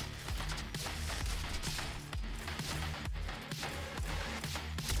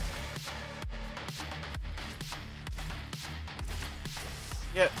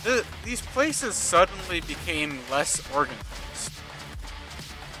 Yeah, these places suddenly became less organized.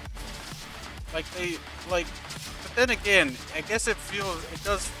 Like, but then again, I guess it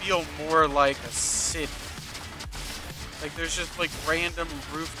does feel more like a city. Like, there's just, like, random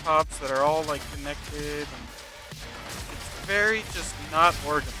rooftops that are all, like, connected, and it's very just not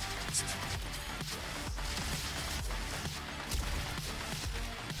organized.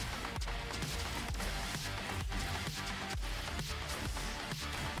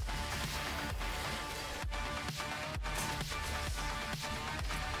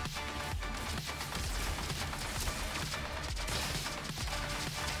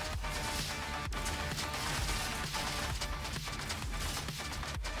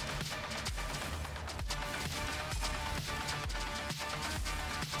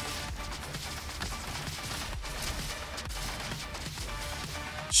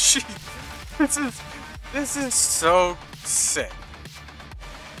 Jeez, this is so sick.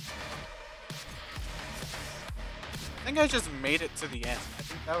 I think I just made it to the end. I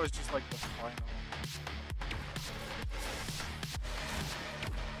think that was just like the final.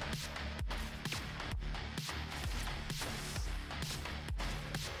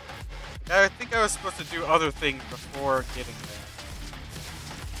 I think I was supposed to do other things before getting there.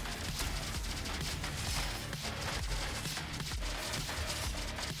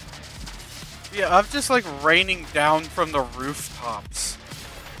 Yeah, I'm just like raining down from the rooftops.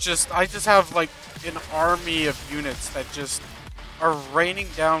 I just have like an army of units that just are raining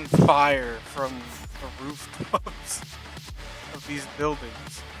down fire from the rooftops of these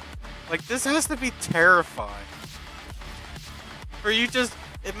buildings. Like, this has to be terrifying. For you just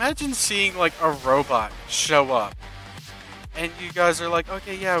imagine seeing like a robot show up, and you guys are like,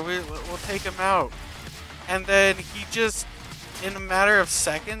 okay, yeah, we'll take him out, and then he just, in a matter of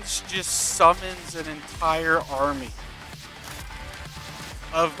seconds, just summons an entire army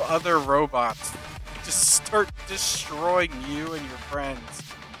of other robots. Just start destroying you and your friends.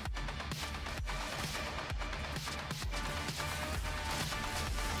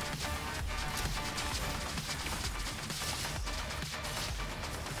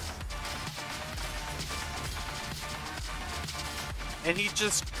 And he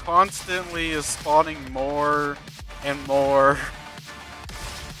just constantly is spawning more and more.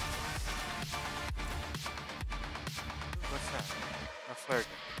 What's that? A flare gun.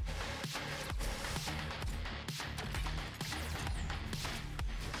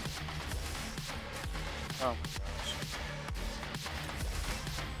 Oh my gosh.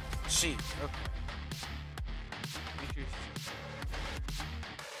 Gee, okay.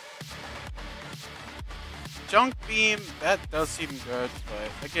 Junk beam, that does seem good,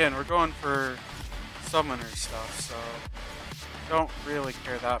 but again, we're going for summoner stuff, so don't really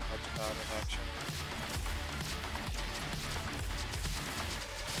care that much about it, actually.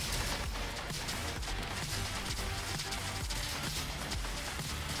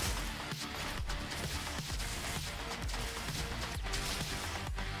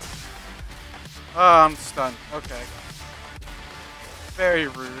 Oh, I'm stunned. Okay. Very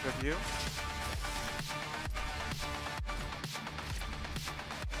rude of you.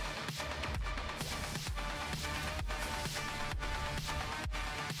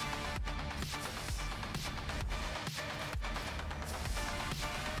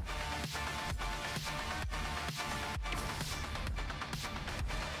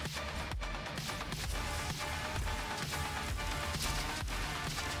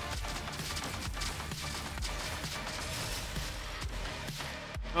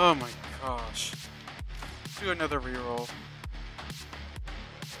 Oh my gosh. Do another reroll.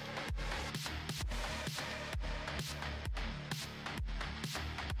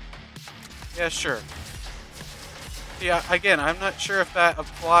 Yeah, sure. Yeah, again, I'm not sure if that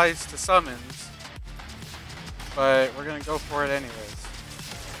applies to summons, but we're gonna go for it anyways.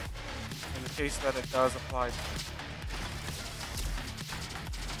 In the case that it does apply to it.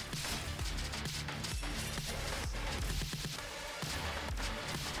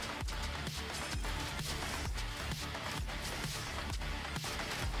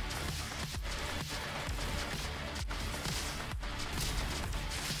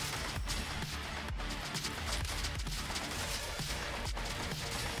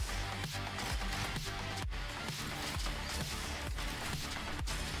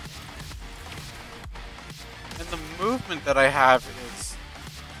 And the movement that I have is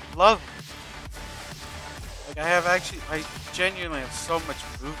lovely. Like I genuinely have so much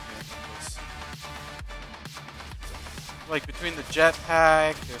movement in this. Like between the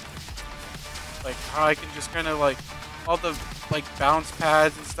jetpack and like how I can just kind of like all the like bounce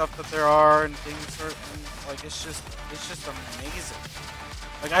pads and stuff that there are and things are, and like it's just amazing.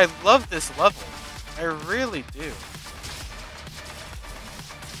 Like I love this level. I really do.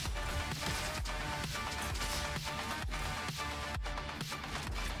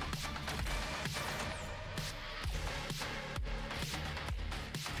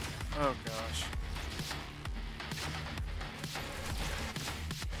 Oh gosh.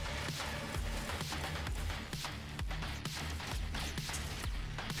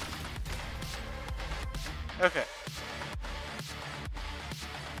 Okay.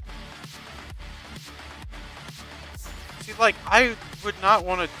 See, like, I would not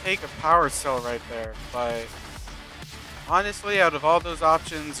want to take a power cell right there, but honestly, out of all those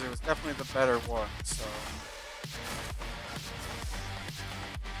options, it was definitely the better one, so.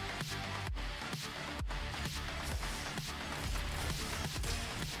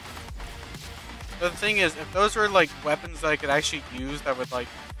 The thing is, if those were, like, weapons that I could actually use that would, like,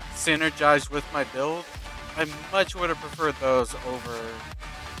 synergize with my build, I much would have preferred those over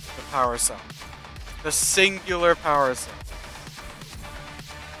the power cell. The singular power cell.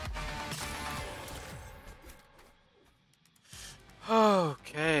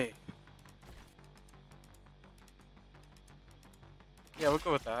 Okay. Yeah, we'll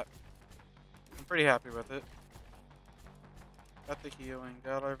go with that. I'm pretty happy with it. Got the healing,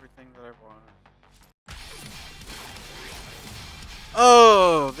 got everything that I want.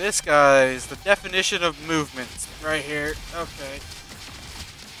 Oh, this guy's the definition of movement right here. Okay.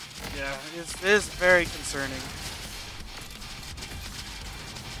 Yeah, it is very concerning.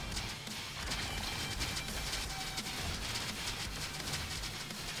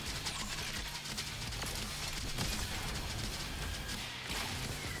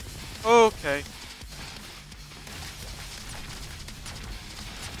 Okay.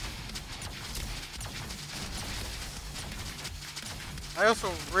 I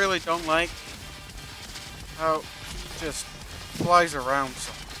also really don't like how he just flies around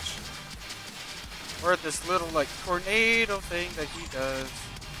so much. Or this little, like, tornado thing that he does.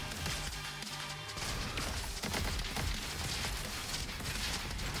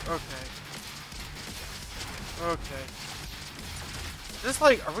 Okay. Okay. Is this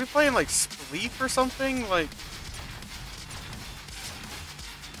like, are we playing like Spleef or something? Like,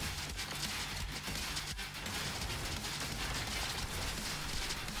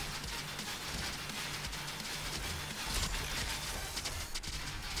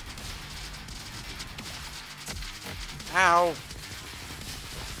 ow.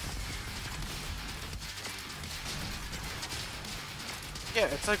 Yeah,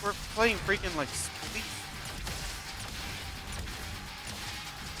 it's like we're playing freaking like Spleef.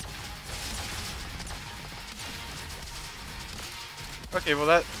 Okay, well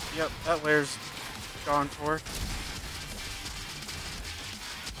that layer's gone for.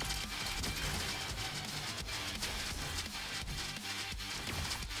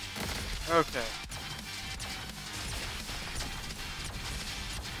 Okay.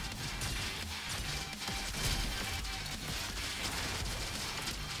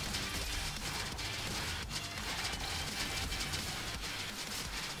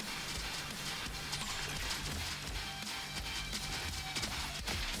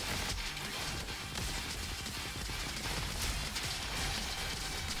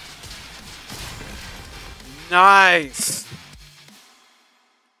 Nice.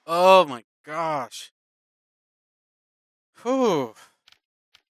 Oh my gosh. Whew.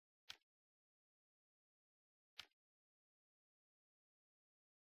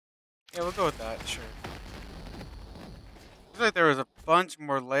 Yeah, we'll go with that, sure. Looks like there was a bunch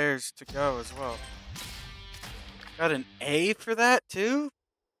more layers to go as well. Got an A for that too?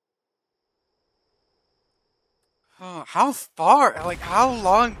 Oh, how far? Like, how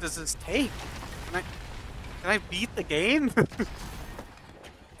long does this take? Can I... Can I beat the game?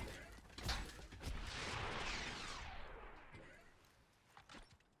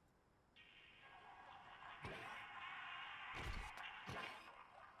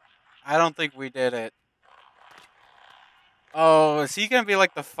 I don't think we did it. Oh, is he gonna be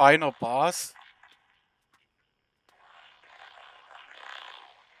like the final boss?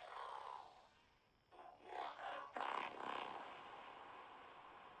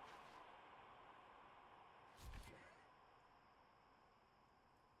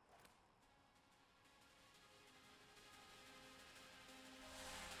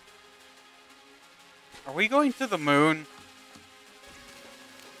 Are we going to the moon?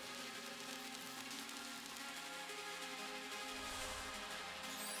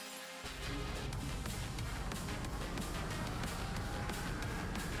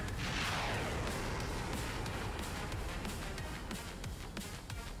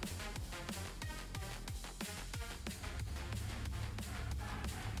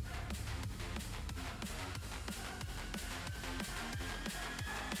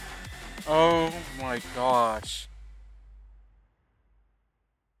 Oh my gosh.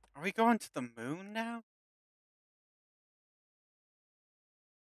 Are we going to the moon now?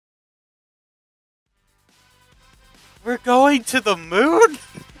 We're going to the moon?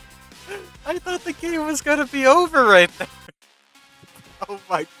 I thought the game was gonna be over right there. Oh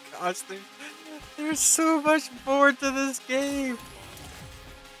my gosh, there's so much more to this game.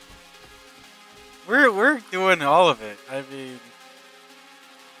 We're doing all of it. I mean,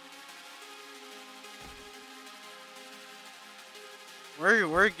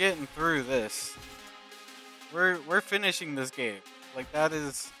 we're getting through this. We're finishing this game. Like that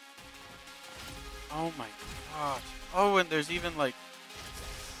is. Oh my gosh. Oh, and there's even like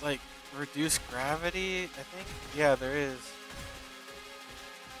reduced gravity. I think. Yeah, there is.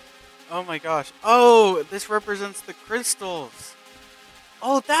 Oh my gosh. Oh, this represents the crystals.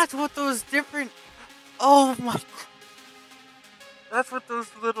 Oh, that's what those different. Oh my. That's what those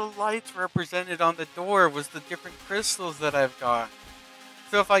little lights represented on the door, was the different crystals that I've got.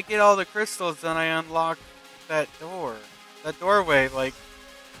 So if I get all the crystals, then I unlock that door. That doorway, like...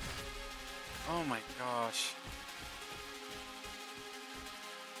 Oh my gosh.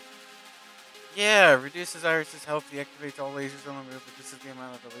 Yeah, reduces Iris's health, deactivates all lasers on the move, reduces the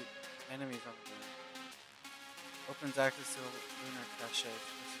amount of elite enemies on the move. Opens access to lunar cache.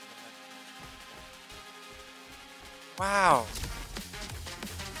 Wow.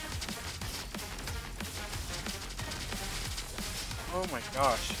 Oh my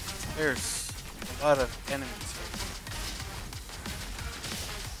gosh. There's a lot of enemies here.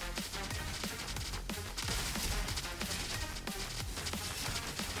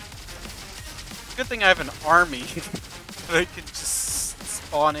 Good thing I have an army that I can just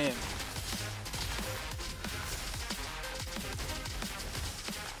spawn in.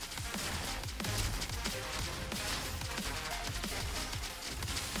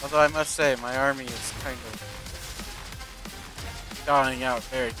 Although I must say, my army is kind of dying out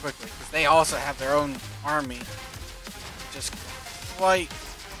very quickly, because they also have their own army. Just quite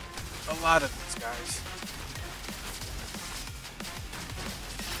a lot of these guys.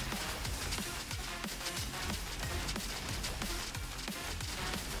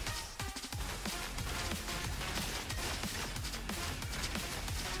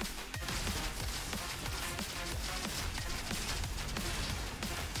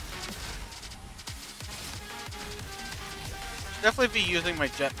 Definitely be using my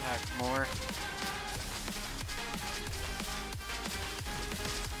jetpack more.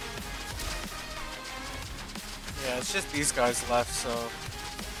 Yeah, it's just these guys left, so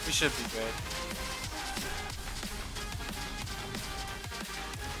we should be good.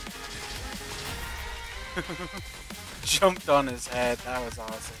 Jumped on his head, that was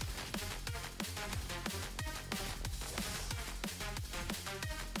awesome.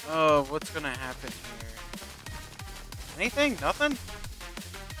 Oh, what's gonna happen here? Anything? Nothing?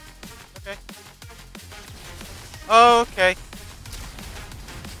 Okay. Oh, okay.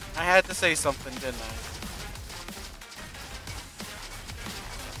 I had to say something, didn't I?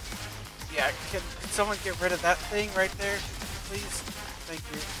 Yeah, can someone get rid of that thing right there, please? Thank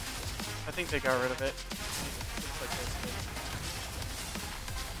you. I think they got rid of it. Looks like this thing.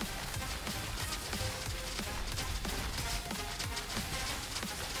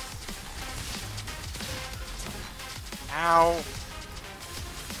 Ow.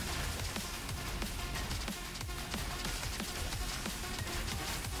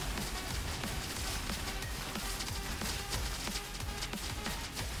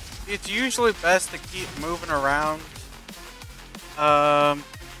 It's usually best to keep moving around.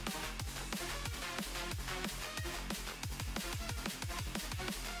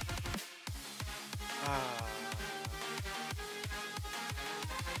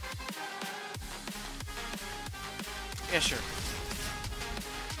 Yeah, sure.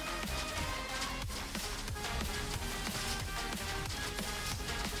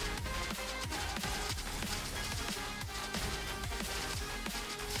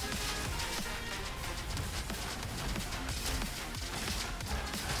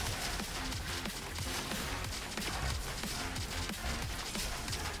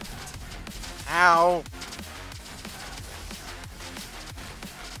 Ow!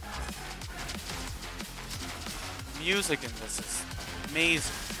 Music in this is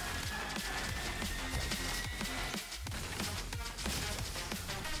amazing.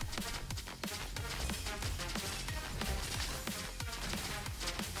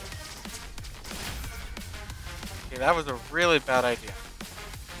 Okay, that was a really bad idea.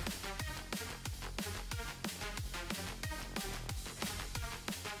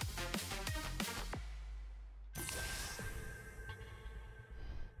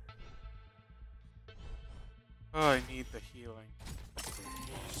 Oh, I need the healing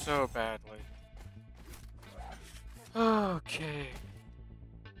so badly. Okay.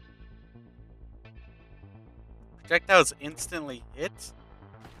 Projectiles instantly hit?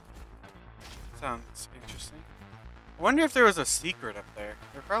 Sounds interesting. I wonder if there was a secret up there.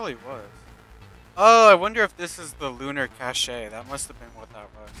 There probably was. Oh, I wonder if this is the lunar cache. That must have been what that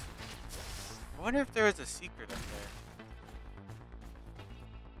was. I wonder if there was a secret up there.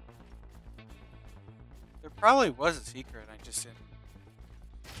 There probably was a secret, I just didn't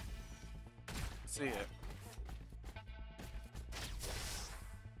see it.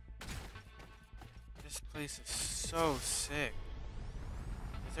 This place is so sick.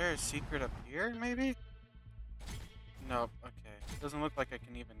 Is there a secret up here, maybe? Nope, okay. Doesn't look like I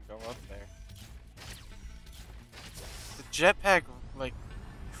can even go up there. The jetpack, like,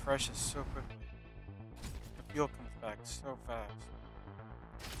 refreshes so quickly. The fuel comes back so fast.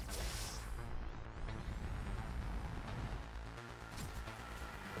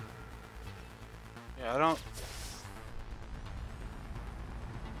 Yeah, I don't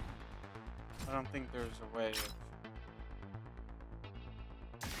think there's a way of...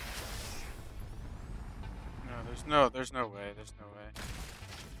 No, there's no way.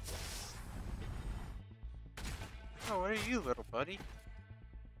 Oh, what are you, little buddy?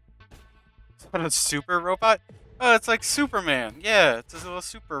 Is that a super robot? Oh, it's like Superman. Yeah, it's a little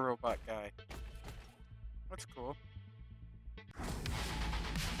super robot guy. That's cool.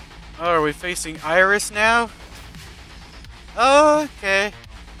 Oh, are we facing Iris now? Oh, okay.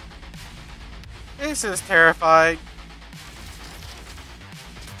 This is terrifying.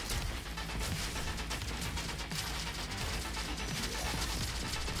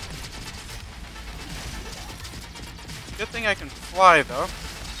 Good thing I can fly, though.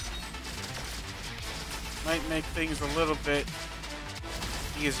 Might make things a little bit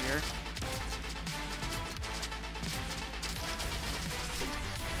easier.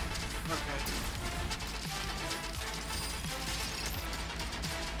 Okay.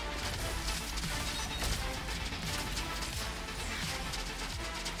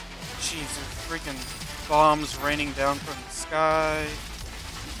 Jesus, freaking bombs raining down from the sky.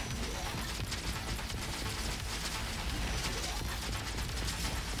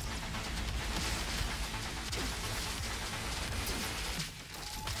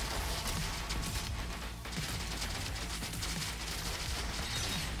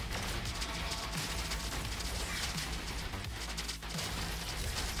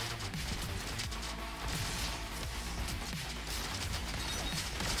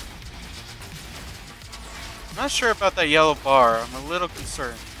 I'm not sure about that yellow bar. I'm a little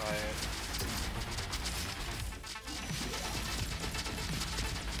concerned by it.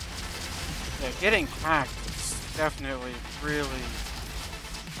 Yeah, getting hacked is definitely really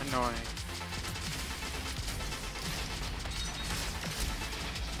annoying.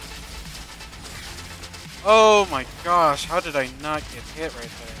 Oh my gosh, how did I not get hit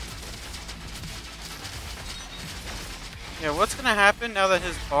right there? Yeah, what's gonna happen now that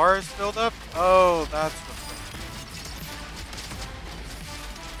his bar is filled up? Oh, that's the thing.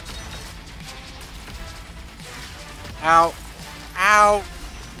 Ow. Ow.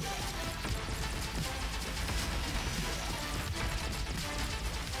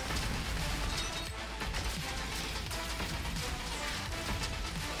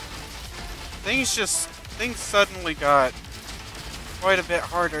 Things suddenly got quite a bit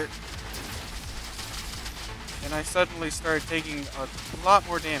harder. And I suddenly started taking a lot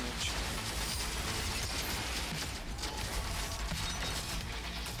more damage.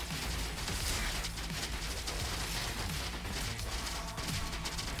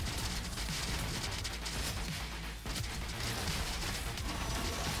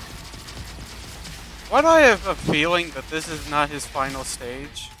 Why do I have a feeling that this is not his final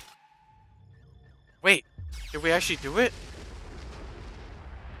stage? Wait, did we actually do it?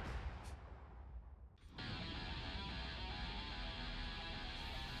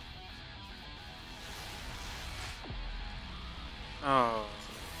 Oh.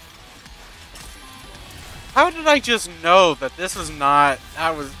 How did I just know that this was not...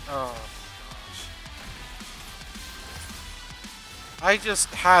 That was... Oh, gosh. I just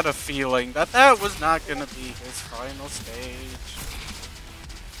had a feeling that that was not gonna be his final stage.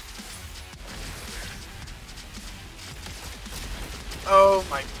 Oh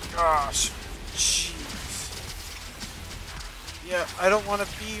my gosh. Jeez. Yeah, I don't want to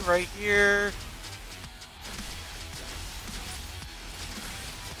be right here.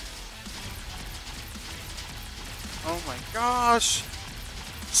 Oh my gosh.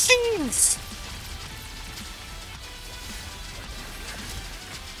 Jeez.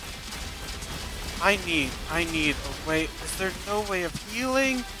 I need a way. Is there no way of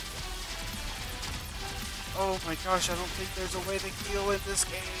healing? Oh my gosh, I don't think there's a way to heal in this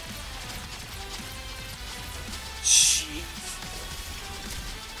game. Jeez.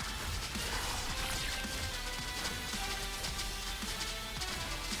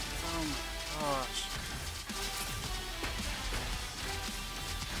 Oh my gosh.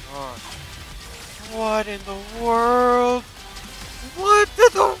 Gosh. What in the world? What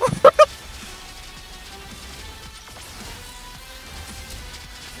in the world?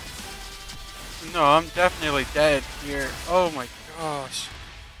 No, I'm definitely dead here. Oh my gosh.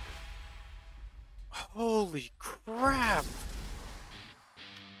 Holy crap.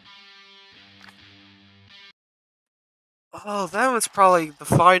 Oh, that was probably the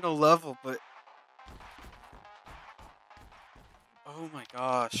final level, but... Oh my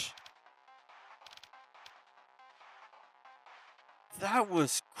gosh. That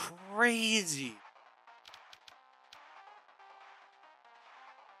was crazy.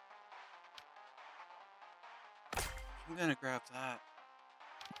 I'm gonna grab that.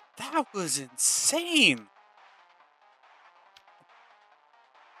 That was insane.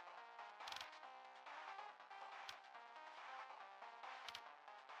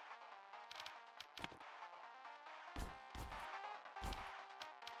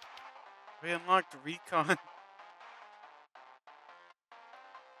 We unlocked recon.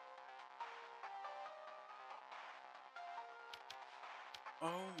 Oh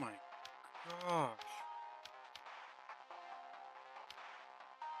my gosh.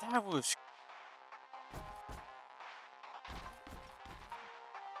 That was...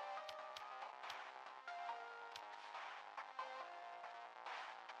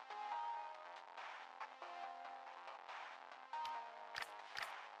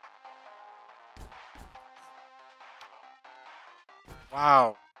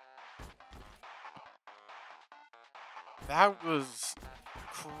 Wow. That was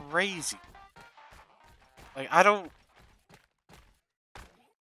crazy. Like, I don't...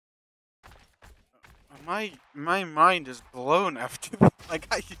 My mind is blown after that. Like,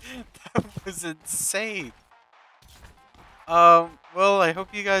 that was insane. Well, I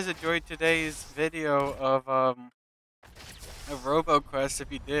hope you guys enjoyed today's video of Roboquest.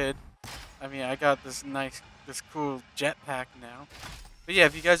 If you did, I mean, I got this cool jetpack now. But yeah,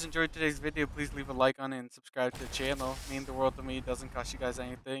 if you guys enjoyed today's video, please leave a like on it and subscribe to the channel. It means the world to me. It doesn't cost you guys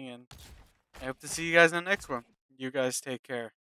anything, and I hope to see you guys in the next one. You guys take care.